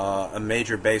a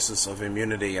major basis of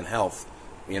immunity and health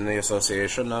in the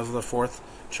association of the fourth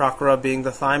chakra being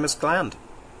the thymus gland.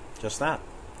 Just that.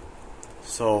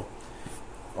 So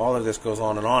all of this goes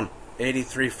on and on.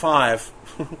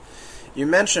 83.5. You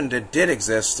mentioned it did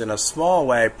exist in a small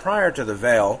way prior to the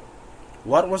veil.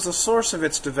 What was the source of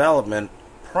its development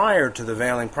prior to the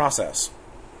veiling process?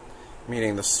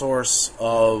 Meaning the source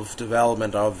of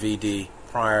development of VD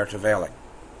prior to veiling.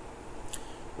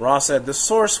 Ra said the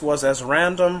source was as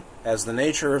random as the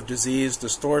nature of disease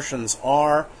distortions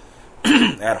are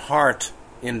at heart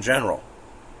in general.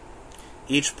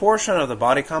 Each portion of the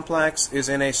body complex is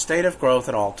in a state of growth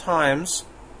at all times.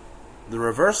 The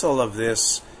reversal of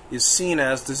this is seen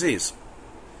as disease,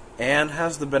 and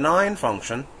has the benign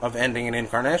function of ending an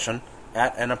incarnation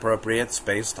at an appropriate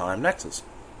space-time nexus.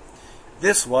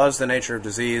 This was the nature of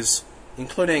disease,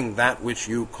 including that which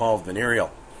you call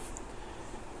venereal.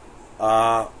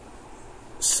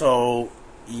 So,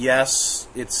 yes,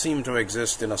 it seemed to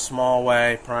exist in a small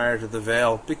way prior to the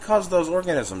veil because those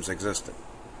organisms existed.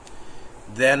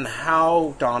 Then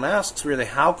how, Don asks really,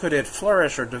 how could it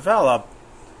flourish or develop?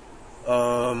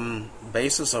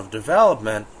 Basis of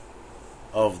development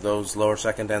of those lower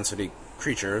second density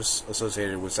creatures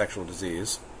associated with sexual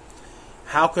disease.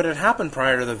 How could it happen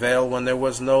prior to the veil when there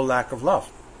was no lack of love?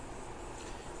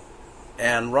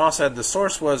 And Ra said the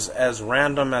source was as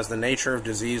random as the nature of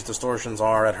disease distortions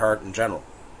are at heart in general.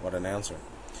 What an answer.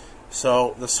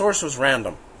 So the source was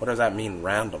random. What does that mean,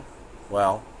 random?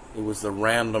 Well, it was the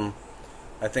random,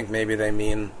 I think maybe they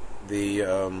mean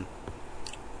the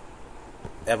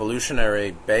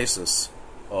evolutionary basis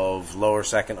of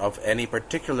any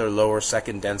particular lower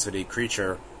second density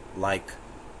creature like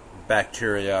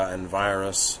bacteria and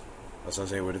virus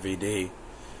associated with VD.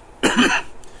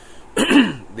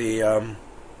 The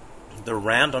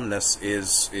randomness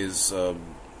is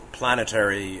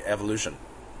planetary evolution,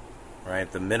 right?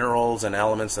 The minerals and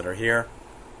elements that are here,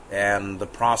 and the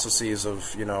processes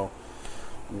of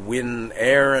wind,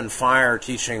 air, and fire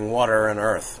teaching water and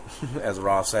earth, as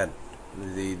Ra said.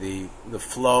 The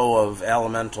flow of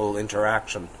elemental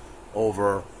interaction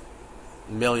over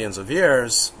millions of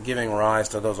years giving rise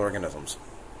to those organisms.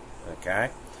 Okay?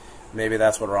 Maybe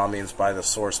that's what Ra means by the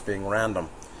source being random.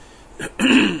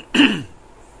 And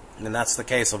that's the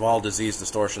case of all disease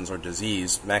distortions or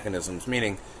disease mechanisms,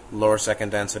 meaning lower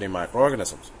second density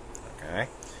microorganisms. Okay?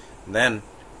 And then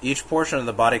each portion of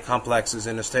the body complex is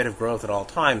in a state of growth at all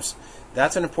times.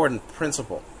 That's an important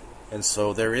principle. And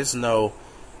so there is no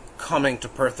coming to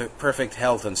perfect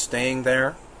health and staying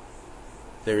there.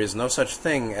 There is no such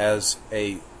thing as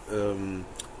a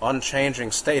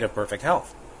unchanging state of perfect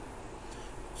health.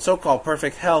 So-called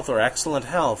perfect health or excellent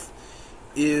health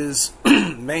is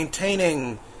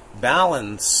maintaining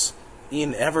balance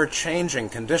in ever-changing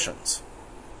conditions,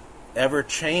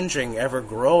 ever-changing,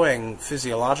 ever-growing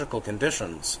physiological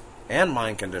conditions, and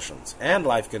mind conditions, and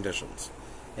life conditions,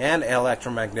 and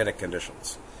electromagnetic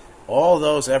conditions. All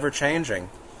those ever-changing,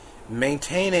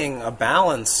 maintaining a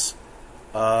balance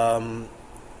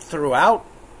throughout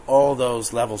all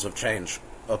those levels of change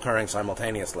occurring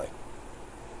simultaneously.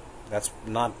 That's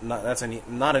not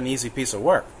an easy piece of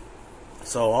work.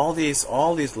 So all these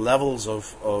levels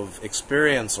of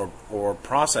experience or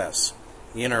process,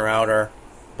 inner, outer,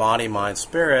 body, mind,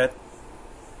 spirit,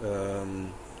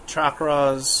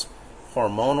 chakras,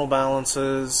 hormonal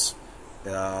balances,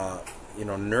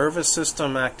 nervous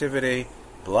system activity,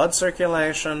 blood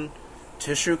circulation,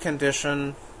 tissue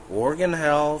condition, organ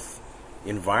health,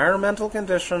 environmental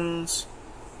conditions,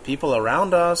 people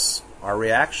around us, our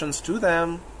reactions to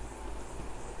them,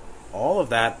 all of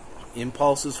that,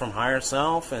 impulses from higher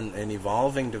self and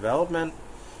evolving development,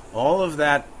 all of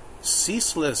that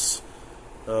ceaseless,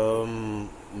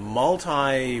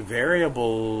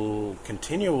 multi-variable,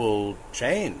 continual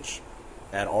change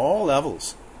at all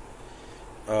levels,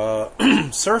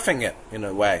 surfing it in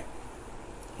a way,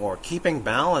 or keeping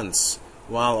balance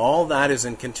while all that is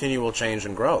in continual change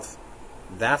and growth.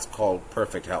 That's called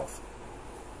perfect health.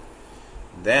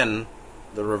 Then,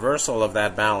 the reversal of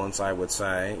that balance, I would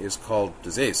say, is called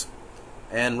disease.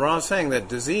 And Ra's saying that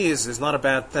disease is not a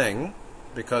bad thing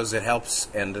because it helps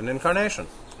end an incarnation.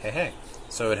 Hey.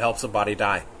 So it helps a body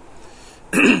die.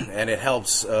 And it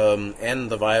helps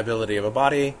end the viability of a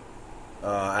body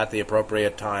at the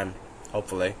appropriate time,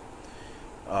 hopefully.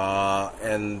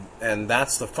 And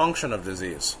that's the function of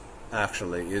disease,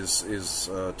 actually, is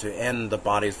to end the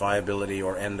body's viability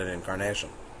or end an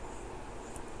incarnation.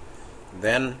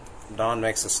 Then Don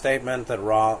makes a statement that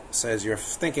Ra says your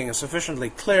thinking is sufficiently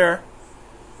clear.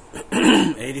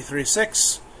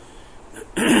 83.6.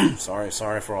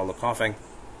 Sorry for all the coughing.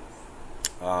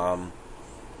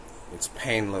 It's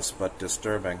painless but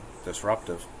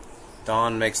disruptive.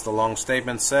 Don makes the long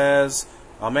statement, says,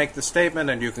 I'll make the statement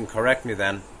and you can correct me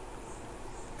then.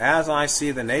 As I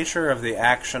see the nature of the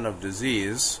action of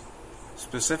disease,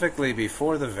 specifically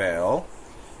before the veil,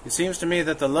 it seems to me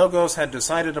that the Logos had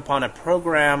decided upon a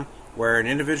program where an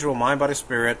individual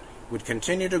mind-body-spirit would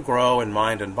continue to grow in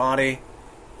mind and body,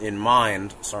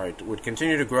 would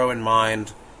continue to grow in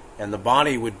mind, and the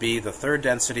body would be the third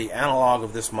density analog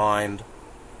of this mind,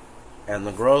 and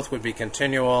the growth would be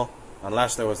continual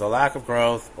unless there was a lack of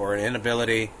growth or an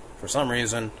inability, for some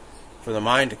reason, for the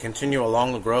mind to continue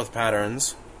along the growth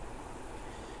patterns.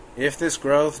 If this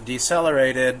growth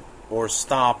decelerated or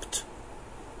stopped,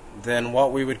 then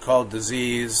what we would call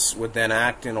disease would then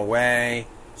act in a way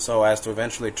so as to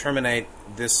eventually terminate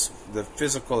the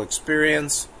physical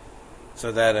experience,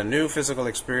 so that a new physical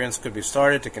experience could be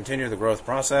started to continue the growth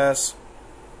process.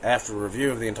 After a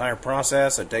review of the entire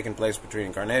process had taken place between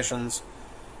incarnations,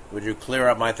 would you clear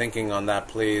up my thinking on that,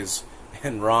 please?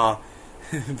 And Ra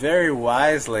very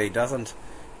wisely doesn't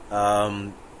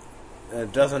go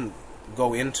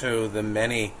into the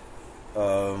many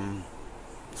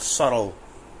subtle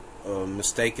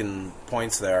mistaken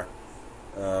points there,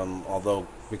 although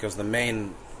because the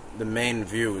main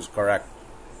view is correct.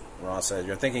 Ra says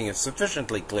your thinking is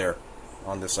sufficiently clear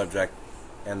on this subject,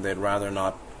 and they'd rather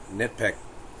not nitpick.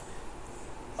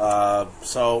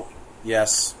 So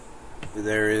yes,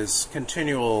 there is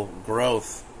continual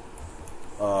growth.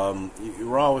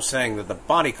 Ra was saying that the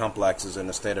body complex is in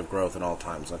a state of growth at all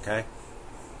times. Okay,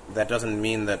 that doesn't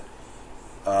mean that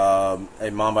a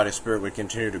mind-body-spirit would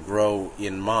continue to grow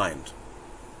in mind.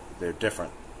 They're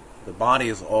different. The body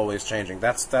is always changing.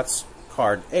 That's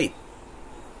card 8.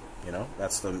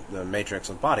 That's the matrix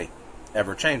of body,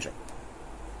 ever changing.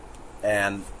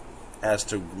 And as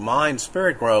to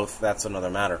mind-spirit growth, that's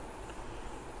another matter.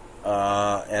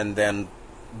 And then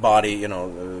body,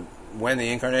 when the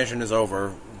incarnation is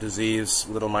over, disease,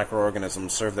 little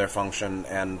microorganisms serve their function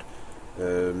and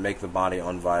make the body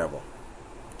unviable.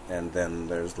 And then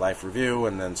there's life review,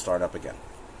 and then start up again.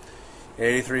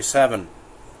 83.7.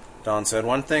 Don said,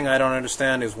 one thing I don't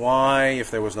understand is why, if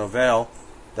there was no veil,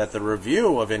 that the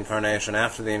review of incarnation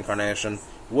after the incarnation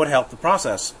would help the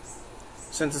process,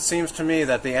 since it seems to me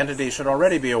that the entity should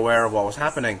already be aware of what was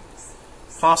happening.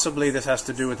 Possibly this has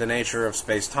to do with the nature of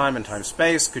space-time and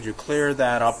time-space. Could you clear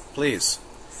that up, please?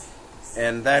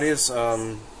 And that is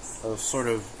a sort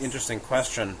of interesting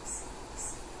question.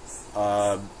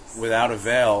 Without a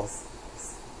veil,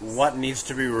 what needs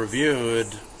to be reviewed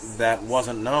that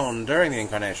wasn't known during the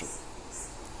incarnation?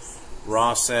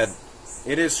 Ra said,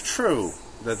 it is true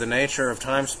that the nature of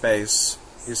time-space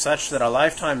is such that a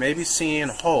lifetime may be seen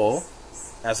whole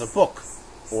as a book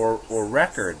or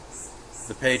record.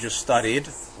 The pages studied,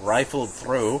 rifled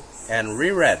through, and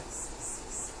reread.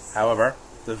 However,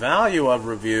 the value of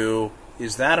review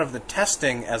is that of the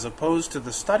testing as opposed to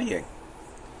the studying.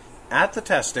 At the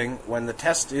testing, when the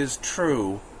test is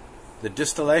true, the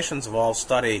distillations of all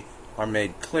study are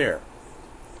made clear.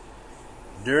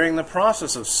 During the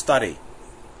process of study,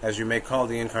 as you may call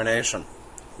the incarnation,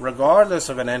 regardless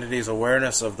of an entity's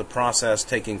awareness of the process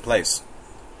taking place,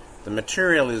 the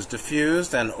material is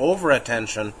diffused and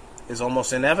over-attention is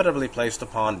almost inevitably placed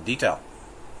upon detail.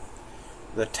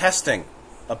 The testing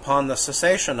upon the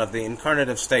cessation of the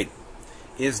incarnative state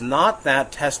is not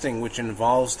that testing which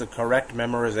involves the correct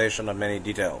memorization of many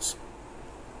details.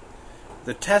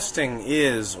 The testing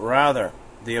is, rather,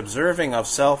 the observing of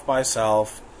self by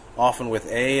self, often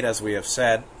with aid, as we have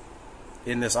said.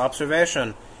 In this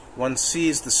observation, one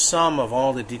sees the sum of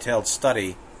all the detailed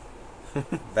study,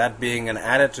 that being an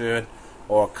attitude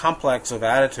or complex of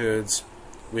attitudes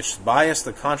which bias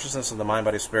the consciousness of the mind,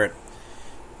 body, spirit.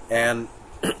 And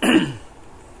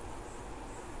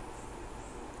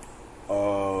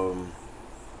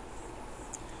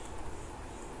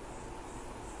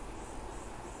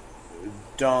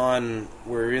Don,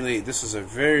 this is a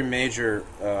very major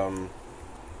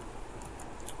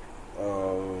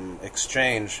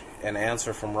exchange and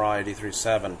answer from Ra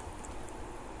 83.7,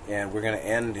 and we're going to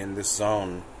end in this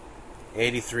zone.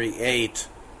 83.8,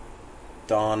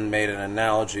 Don made an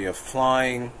analogy of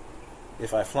flying.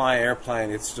 If I fly an airplane,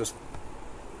 it's just,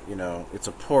 it's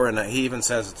a poor, he even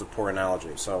says it's a poor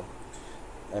analogy, so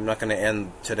I'm not going to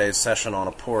end today's session on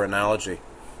a poor analogy,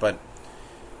 but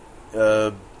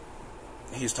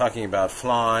he's talking about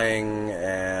flying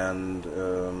and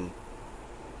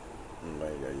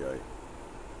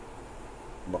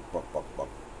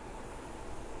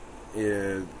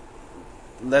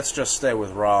let's just stay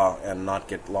with Ra and not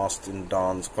get lost in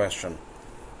Don's question.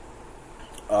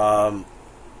 The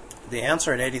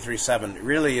answer at 83.7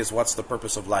 really is, what's the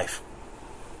purpose of life?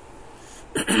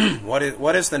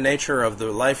 What is the nature of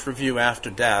the life review after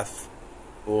death,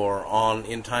 or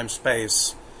in time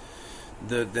space?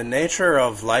 The nature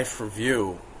of life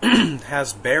review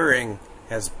has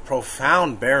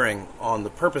profound bearing on the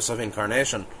purpose of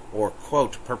incarnation, or,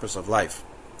 quote, purpose of life.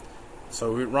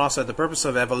 So Ross said the purpose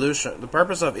of evolution, the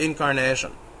purpose of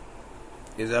incarnation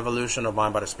is evolution of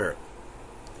mind, body, spirit.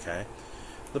 Okay?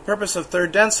 The purpose of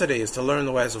third density is to learn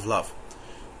the ways of love.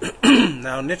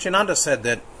 Now, Nityananda said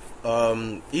that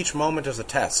each moment is a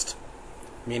test,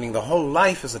 meaning the whole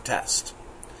life is a test.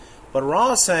 But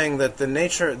Ra is saying that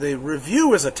the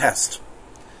review is a test.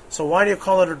 So why do you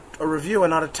call it a review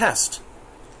and not a test?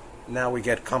 Now we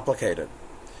get complicated.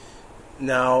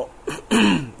 Now,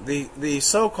 the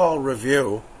so-called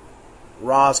review,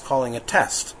 Ra is calling a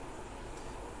test.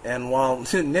 And while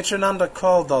Nityananda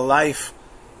called the life,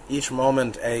 each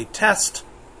moment, a test,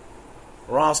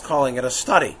 Ra is calling it a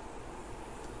study.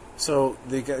 So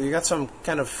you got some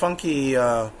kind of funky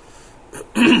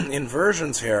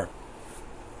inversions here.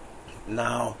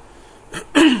 Now,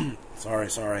 sorry.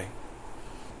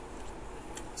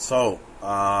 So,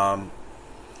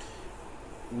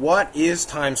 what is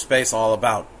time-space all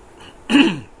about?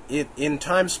 In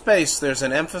time-space, there's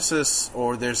an emphasis,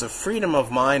 or there's a freedom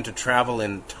of mind to travel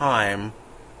in time,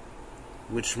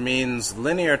 which means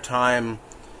linear time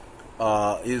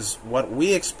is what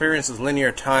we experience as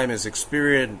linear time is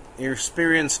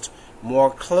experienced more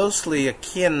closely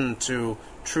akin to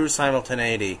true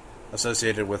simultaneity,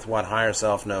 associated with what higher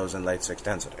self knows in late sixth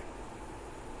density.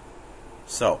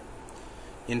 So,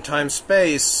 in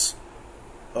time-space,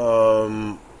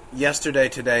 yesterday,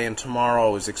 today, and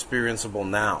tomorrow is experienceable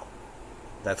now.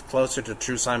 That's closer to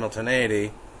true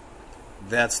simultaneity.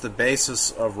 That's the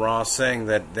basis of Ra saying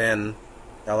that then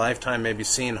a lifetime may be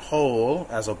seen whole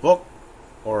as a book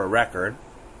or a record.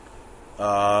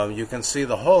 You can see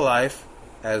the whole life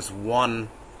as one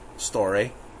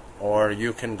story, or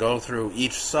you can go through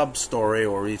each sub-story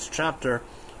or each chapter,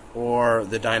 or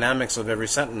the dynamics of every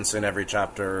sentence in every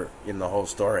chapter in the whole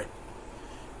story.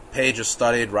 Pages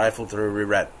studied, rifled through,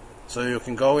 reread. So you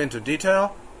can go into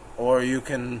detail, or you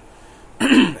can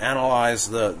analyze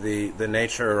the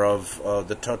nature of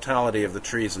the totality of the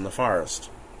trees in the forest,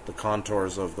 the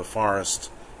contours of the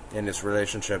forest in its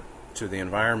relationship to the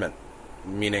environment,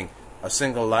 meaning a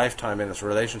single lifetime in its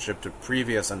relationship to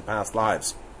previous and past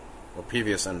lives, or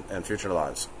previous and future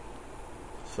lives.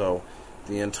 So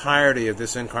the entirety of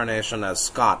this incarnation as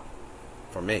Scott,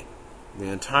 for me, the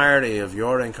entirety of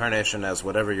your incarnation as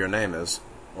whatever your name is,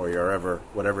 or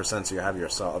whatever sense you have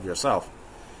of yourself,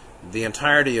 the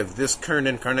entirety of this current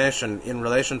incarnation in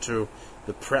relation to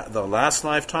the last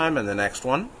lifetime and the next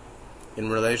one, in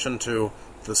relation to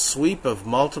the sweep of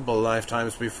multiple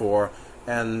lifetimes before,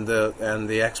 and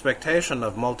the expectation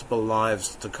of multiple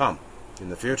lives to come in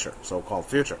the future, so-called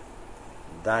future.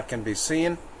 That can be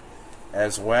seen,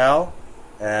 as well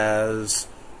as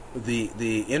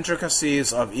the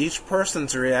intricacies of each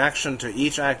person's reaction to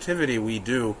each activity we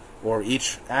do, or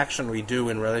each action we do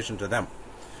in relation to them.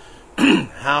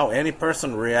 How any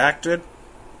person reacted,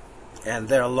 and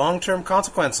their long-term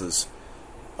consequences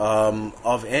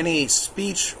of any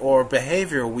speech or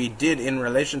behavior we did in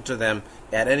relation to them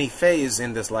at any phase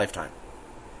in this lifetime.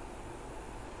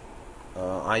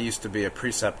 I used to be a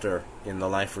preceptor in the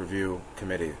Life Review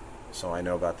Committee so I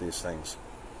know about these things.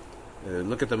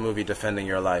 Look at the movie Defending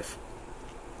Your Life.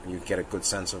 You get a good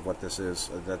sense of what this is,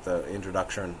 that the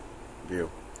introduction view.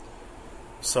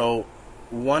 So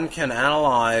one can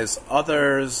analyze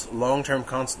others'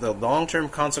 the long-term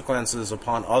consequences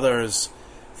upon others'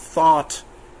 thought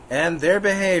and their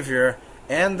behavior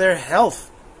and their health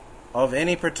of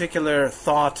any particular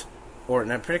thought or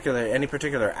any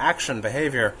particular action,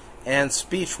 behavior, and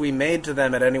speech we made to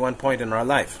them at any one point in our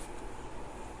life,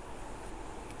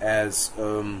 as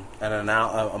a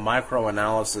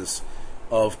micro-analysis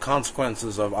of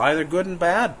consequences of either good and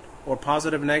bad, or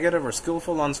positive, negative, or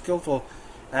skillful, unskillful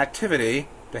activity,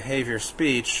 behavior,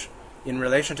 speech, in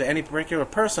relation to any particular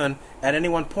person at any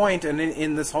one point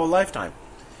in this whole lifetime.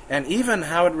 And even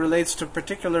how it relates to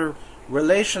particular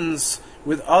relations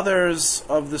with others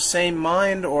of the same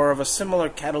mind or of a similar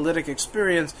catalytic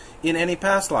experience in any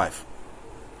past life.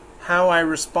 How I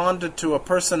responded to a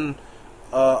person,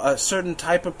 a certain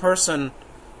type of person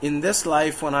in this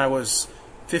life when I was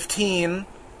 15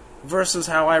 versus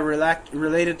how I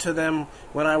related to them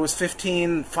when I was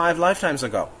 15 5 lifetimes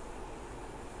ago.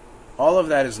 All of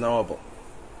that is knowable.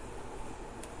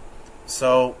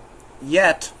 So,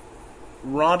 yet,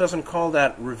 Ra doesn't call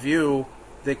that review,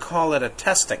 they call it a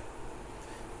testing.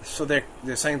 So they're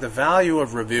saying the value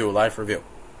of review, life review,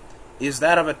 is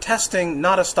that of a testing,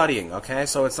 not a studying. Okay,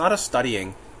 so it's not a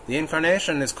studying. The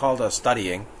incarnation is called a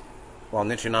studying, while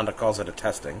Nityananda calls it a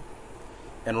testing.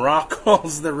 And Ra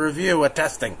calls the review a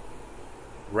testing,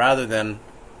 rather than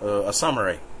a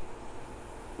summary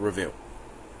review.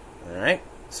 Alright?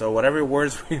 So whatever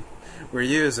words we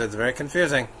use, it's very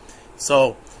confusing.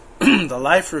 So the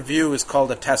life review is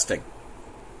called a testing,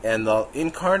 and the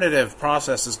incarnative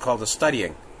process is called a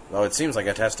studying, though it seems like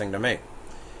a testing to me.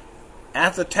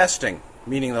 At the testing,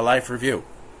 meaning the life review,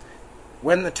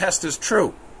 when the test is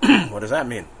true, what does that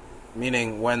mean?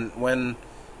 Meaning when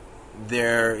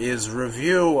there is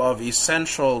review of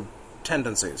essential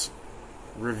tendencies,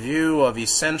 review of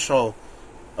essential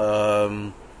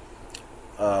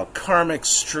karmic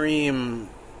stream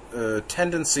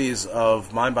tendencies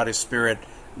of mind, body, spirit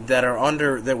that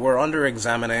were under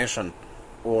examination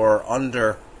or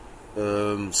under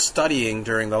studying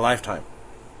during the lifetime.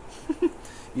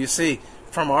 You see,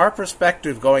 from our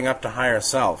perspective going up to higher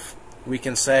self, we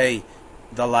can say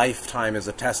the lifetime is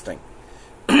a testing.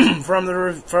 From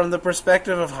the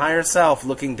perspective of higher self,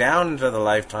 looking down into the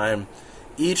lifetime,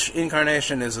 each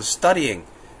incarnation is a studying.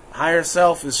 Higher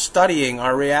self is studying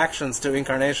our reactions to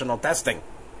incarnational testing.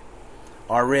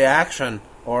 Our reaction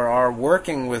or our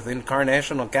working with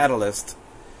incarnational catalyst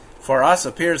for us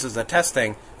appears as a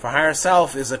testing. For higher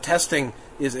self is a testing,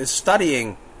 is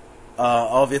studying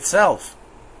of itself.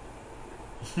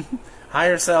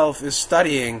 Higher self is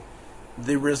studying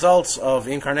the results of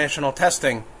incarnational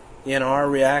testing in our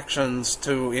reactions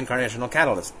to incarnational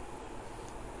catalyst.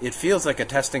 It feels like a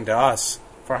testing to us.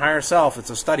 For higher self, it's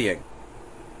a studying.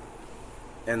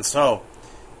 And so,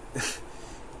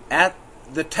 at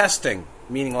the testing,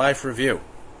 meaning life review,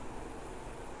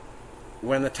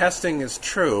 when the testing is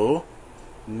true,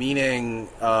 meaning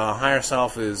higher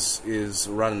self is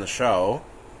running the show,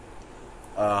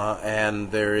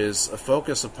 and there is a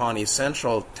focus upon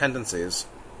essential tendencies,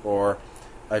 or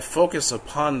a focus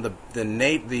upon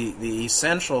the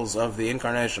essentials of the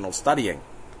incarnational studying,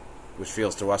 which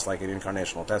feels to us like an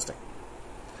incarnational testing.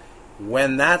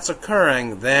 When that's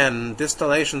occurring, then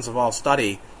distillations of all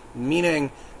study,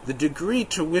 meaning the degree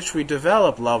to which we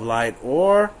develop love light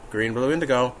or green, blue,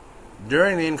 indigo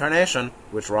during the incarnation,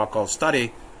 which Ra calls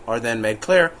study, are then made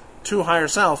clear to higher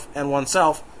self and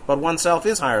oneself, but oneself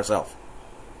is higher self.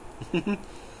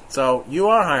 So you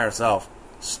are higher self,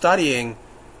 studying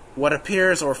what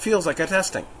appears or feels like a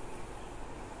testing.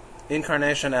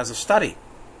 Incarnation as a study.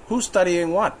 Who's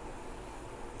studying what?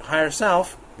 Higher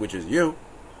self, which is you,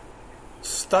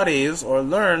 studies or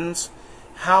learns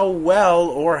how well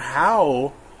or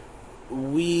how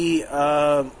we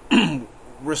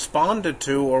responded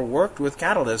to or worked with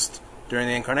catalyst during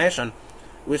the incarnation,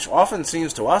 which often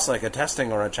seems to us like a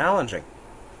testing or a challenging.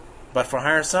 But for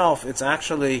higher self, it's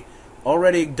actually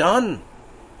already done.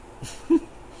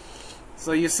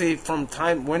 So you see, from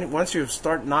time, once you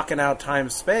start knocking out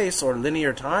time, space, or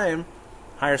linear time,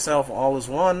 higher self, all is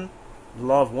one,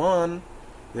 love one,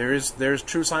 there's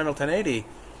true simultaneity.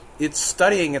 It's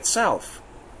studying itself.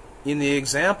 In the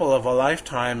example of a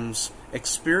lifetime's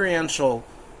experiential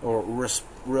or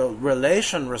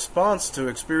relation response to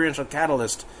experiential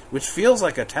catalyst, which feels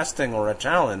like a testing or a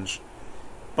challenge,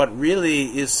 but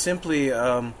really is simply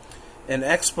an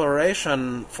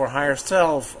exploration for higher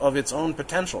self of its own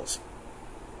potentials,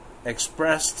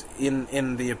 expressed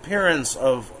in the appearance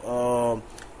of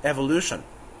evolution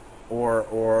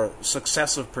or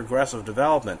successive progressive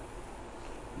development.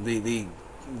 The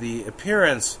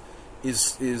appearance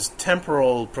is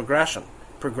temporal progression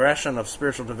of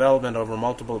spiritual development over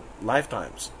multiple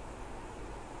lifetimes.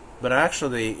 But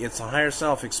actually, it's a higher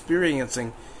self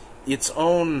experiencing its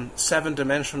own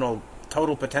seven-dimensional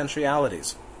total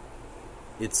potentialities.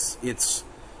 Its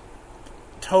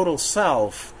total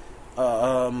self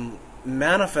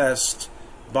manifest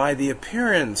by the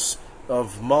appearance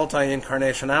of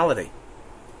multi-incarnationality,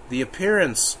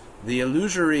 the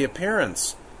illusory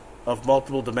appearance of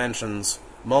multiple dimensions,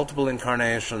 multiple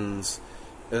incarnations,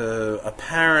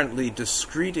 apparently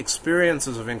discrete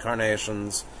experiences of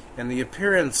incarnations, and the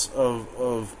appearance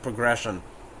of progression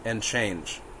and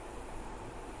change.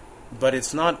 But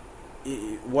it's not,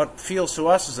 what feels to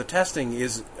us as a testing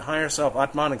is higher self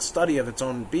Atmanic study of its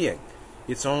own being,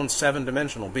 its own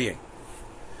seven-dimensional being.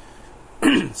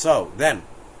 So, then,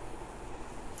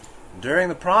 during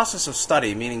the process of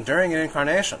study, meaning during an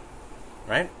incarnation,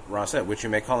 right? Ra said, which you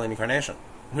may call an incarnation,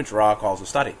 which Ra calls a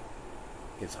study.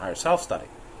 It's higher self study.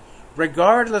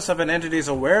 Regardless of an entity's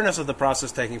awareness of the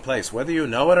process taking place, whether you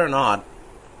know it or not,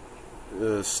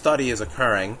 study is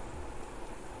occurring.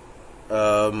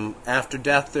 After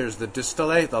death, there's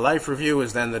the life review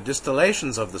is then the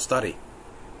distillations of the study.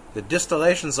 The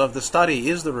distillations of the study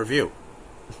is the review.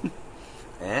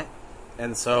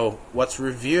 And so, what's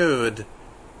reviewed,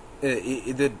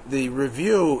 the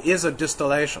review is a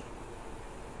distillation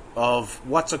of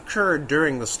what's occurred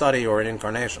during the study or an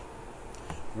incarnation,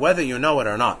 whether you know it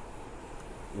or not.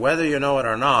 Whether you know it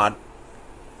or not,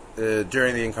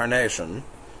 during the incarnation,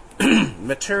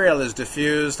 material is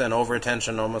diffused and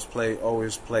over-attention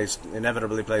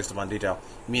inevitably placed upon detail,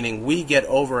 meaning we get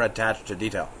over-attached to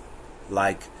detail,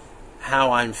 like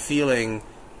how I'm feeling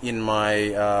in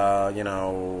my,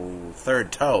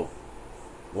 third toe.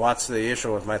 What's the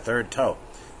issue with my third toe?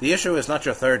 The issue is not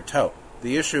your third toe.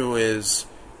 The issue is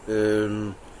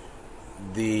the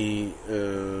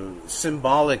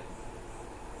symbolic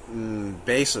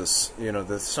basis,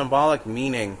 the symbolic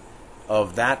meaning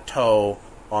of that toe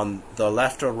on the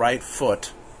left or right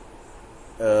foot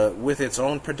with its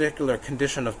own particular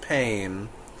condition of pain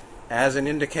as an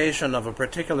indication of a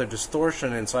particular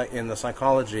distortion in the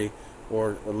psychology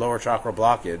or lower chakra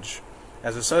blockage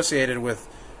as associated with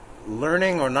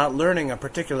learning or not learning a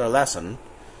particular lesson,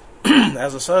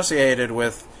 as associated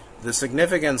with the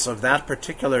significance of that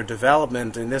particular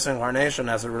development in this incarnation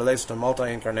as it relates to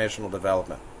multi-incarnational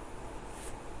development.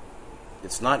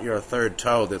 It's not your third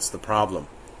toe that's the problem.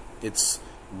 It's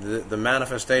the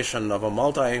manifestation of a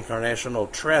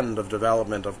multi-incarnational trend of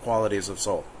development of qualities of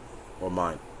soul or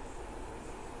mind.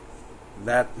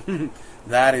 That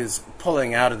is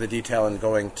pulling out of the detail and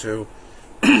going to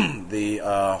the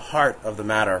heart of the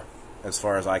matter as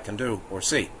far as I can do or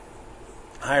see.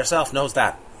 Higher self knows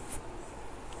that.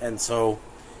 And so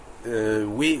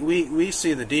we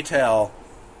see the detail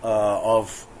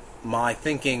of my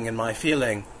thinking and my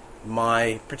feeling,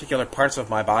 my particular parts of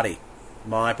my body,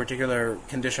 my particular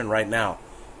condition right now.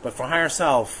 But for higher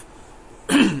self,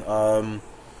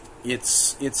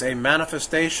 it's a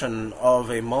manifestation of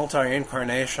a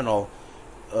multi-incarnational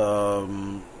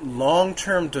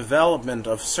long-term development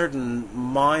of certain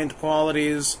mind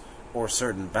qualities or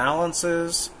certain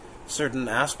balances, certain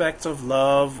aspects of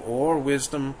love or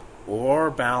wisdom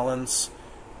or balance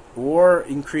or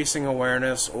increasing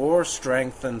awareness or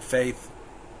strength and faith,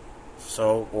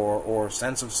 so or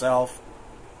sense of self,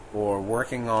 or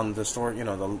working on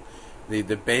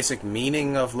the basic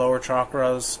meaning of lower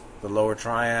chakras, the lower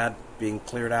triad being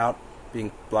cleared out,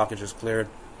 being blockages cleared.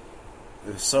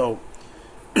 So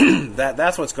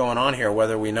that's what's going on here,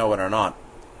 whether we know it or not.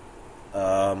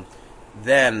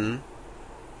 Then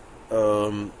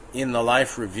in the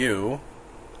life review,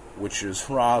 which is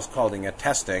Ra's calling a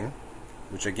testing,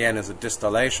 which again is a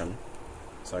distillation.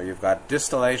 So you've got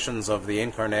distillations of the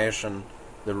incarnation.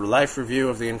 The life review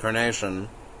of the incarnation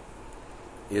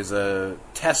is a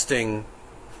testing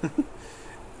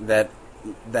that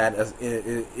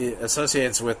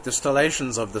associates with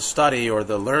distillations of the study or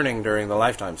the learning during the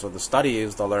lifetime. So the study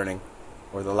is the learning,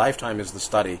 or the lifetime is the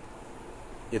study.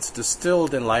 It's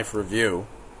distilled in life review,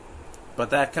 but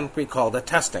that can be called a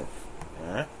testing.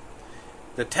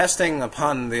 The testing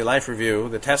upon the life review,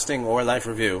 the testing or life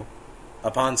review,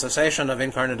 upon cessation of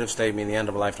incarnative state, meaning the end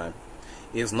of a lifetime,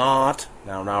 is not,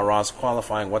 now Ra's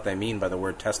qualifying what they mean by the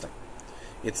word testing.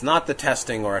 It's not the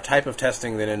testing or a type of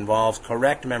testing that involves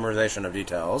correct memorization of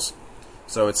details.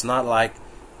 So it's not like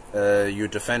you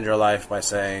defend your life by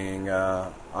saying,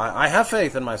 I have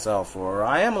faith in myself, or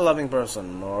I am a loving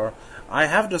person, or I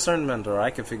have discernment, or I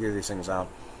can figure these things out.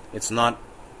 It's not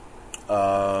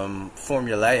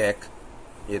formulaic.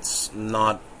 It's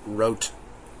not rote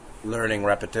learning,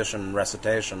 repetition,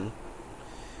 recitation.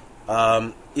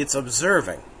 It's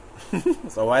observing.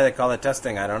 So why they call it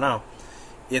testing, I don't know.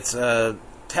 It's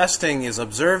testing is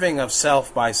observing of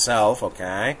self by self,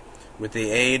 okay, with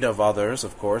the aid of others,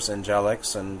 of course,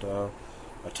 angelics and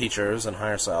teachers and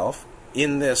higher self.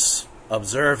 In this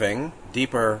observing,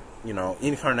 deeper,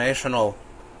 incarnational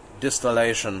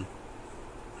distillation,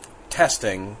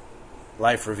 testing,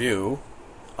 life review,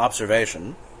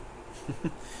 observation.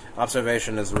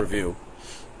 Observation is review.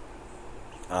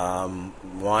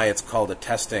 Why it's called a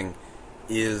testing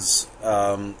is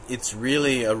it's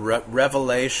really a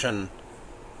revelation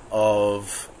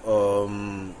of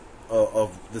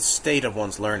the state of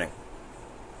one's learning.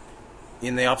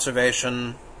 In the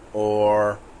observation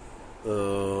or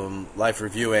life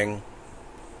reviewing,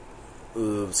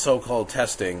 so-called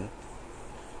testing,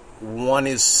 one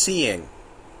is seeing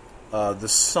the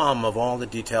sum of all the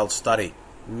detailed study,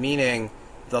 meaning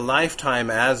the lifetime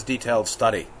as detailed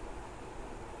study.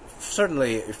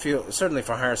 Certainly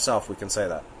for higher self we can say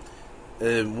that.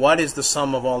 What is the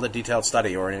sum of all the detailed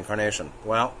study or incarnation?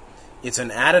 Well, it's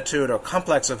an attitude or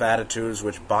complex of attitudes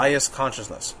which bias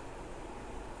consciousness.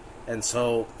 And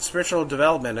so spiritual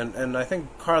development, and I think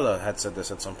Carla had said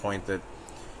this at some point, that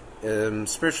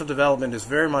spiritual development is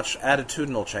very much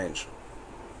attitudinal change.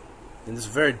 In this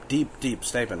very deep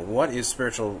statement, what is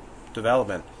spiritual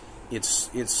development?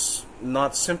 It's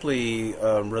not simply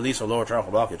release of lower trial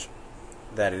blockage,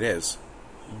 that it is,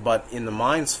 but in the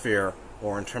mind sphere,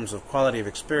 or in terms of quality of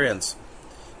experience,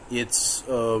 it's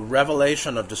a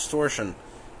revelation of distortion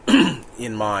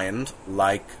in mind,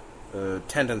 like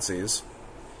tendencies,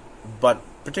 but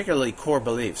particularly core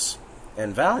beliefs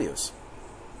and values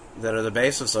that are the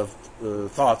basis of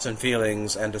thoughts and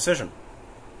feelings and decision.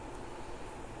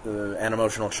 And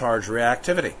emotional charge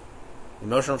reactivity.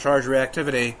 Emotional charge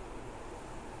reactivity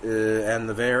and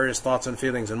the various thoughts and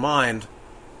feelings in mind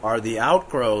are the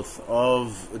outgrowth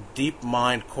of deep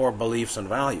mind core beliefs and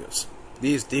values.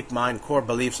 These deep mind core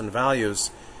beliefs and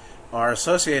values are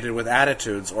associated with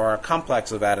attitudes or a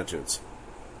complex of attitudes,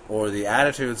 or the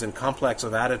attitudes and complex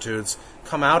of attitudes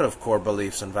come out of core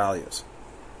beliefs and values.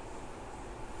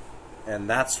 And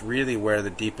that's really where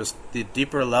the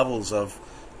deeper levels of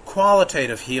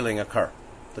qualitative healing occur.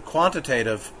 The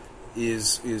quantitative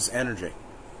is energy.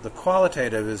 The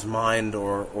qualitative is mind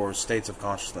or states of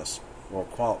consciousness, or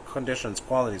conditions,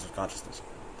 qualities of consciousness.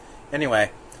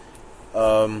 Anyway,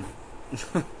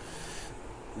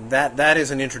 that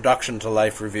is an introduction to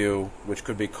life review, which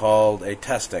could be called a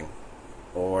testing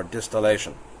or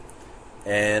distillation.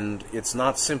 And it's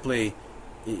not simply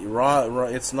what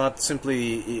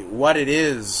it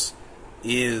is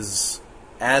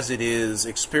as it is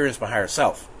experienced by higher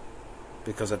self,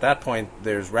 because at that point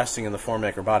there's resting in the form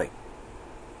maker body,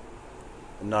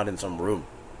 not in some room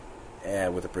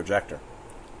with a projector.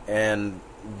 And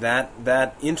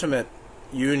that intimate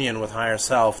union with higher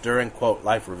self during, quote,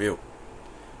 life review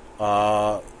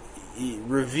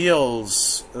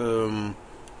reveals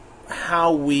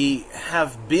how we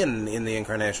have been in the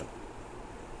incarnation,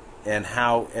 and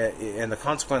how and the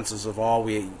consequences of all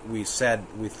we said,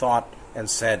 we thought and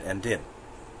said and did,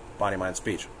 body, mind,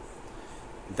 speech.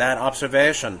 That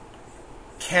observation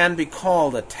can be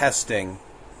called a testing,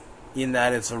 in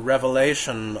that it's a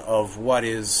revelation of what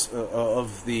is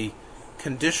of the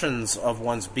conditions of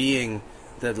one's being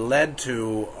that led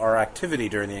to our activity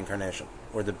during the incarnation,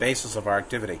 or the basis of our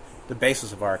activity, the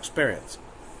basis of our experience.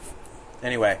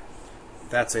 Anyway,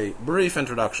 that's a brief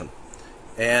introduction,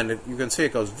 and you can see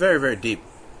it goes very, very deep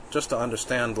just to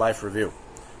understand life review.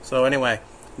 So anyway,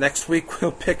 next week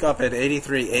we'll pick up at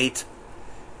 83.8,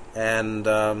 and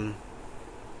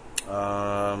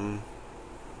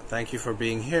thank you for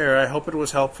being here. I hope it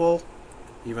was helpful,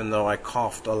 even though I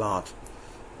coughed a lot.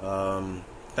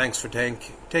 Thanks for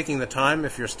taking the time.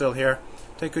 If you're still here,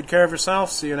 take good care of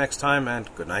yourself. See you next time, and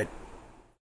good night.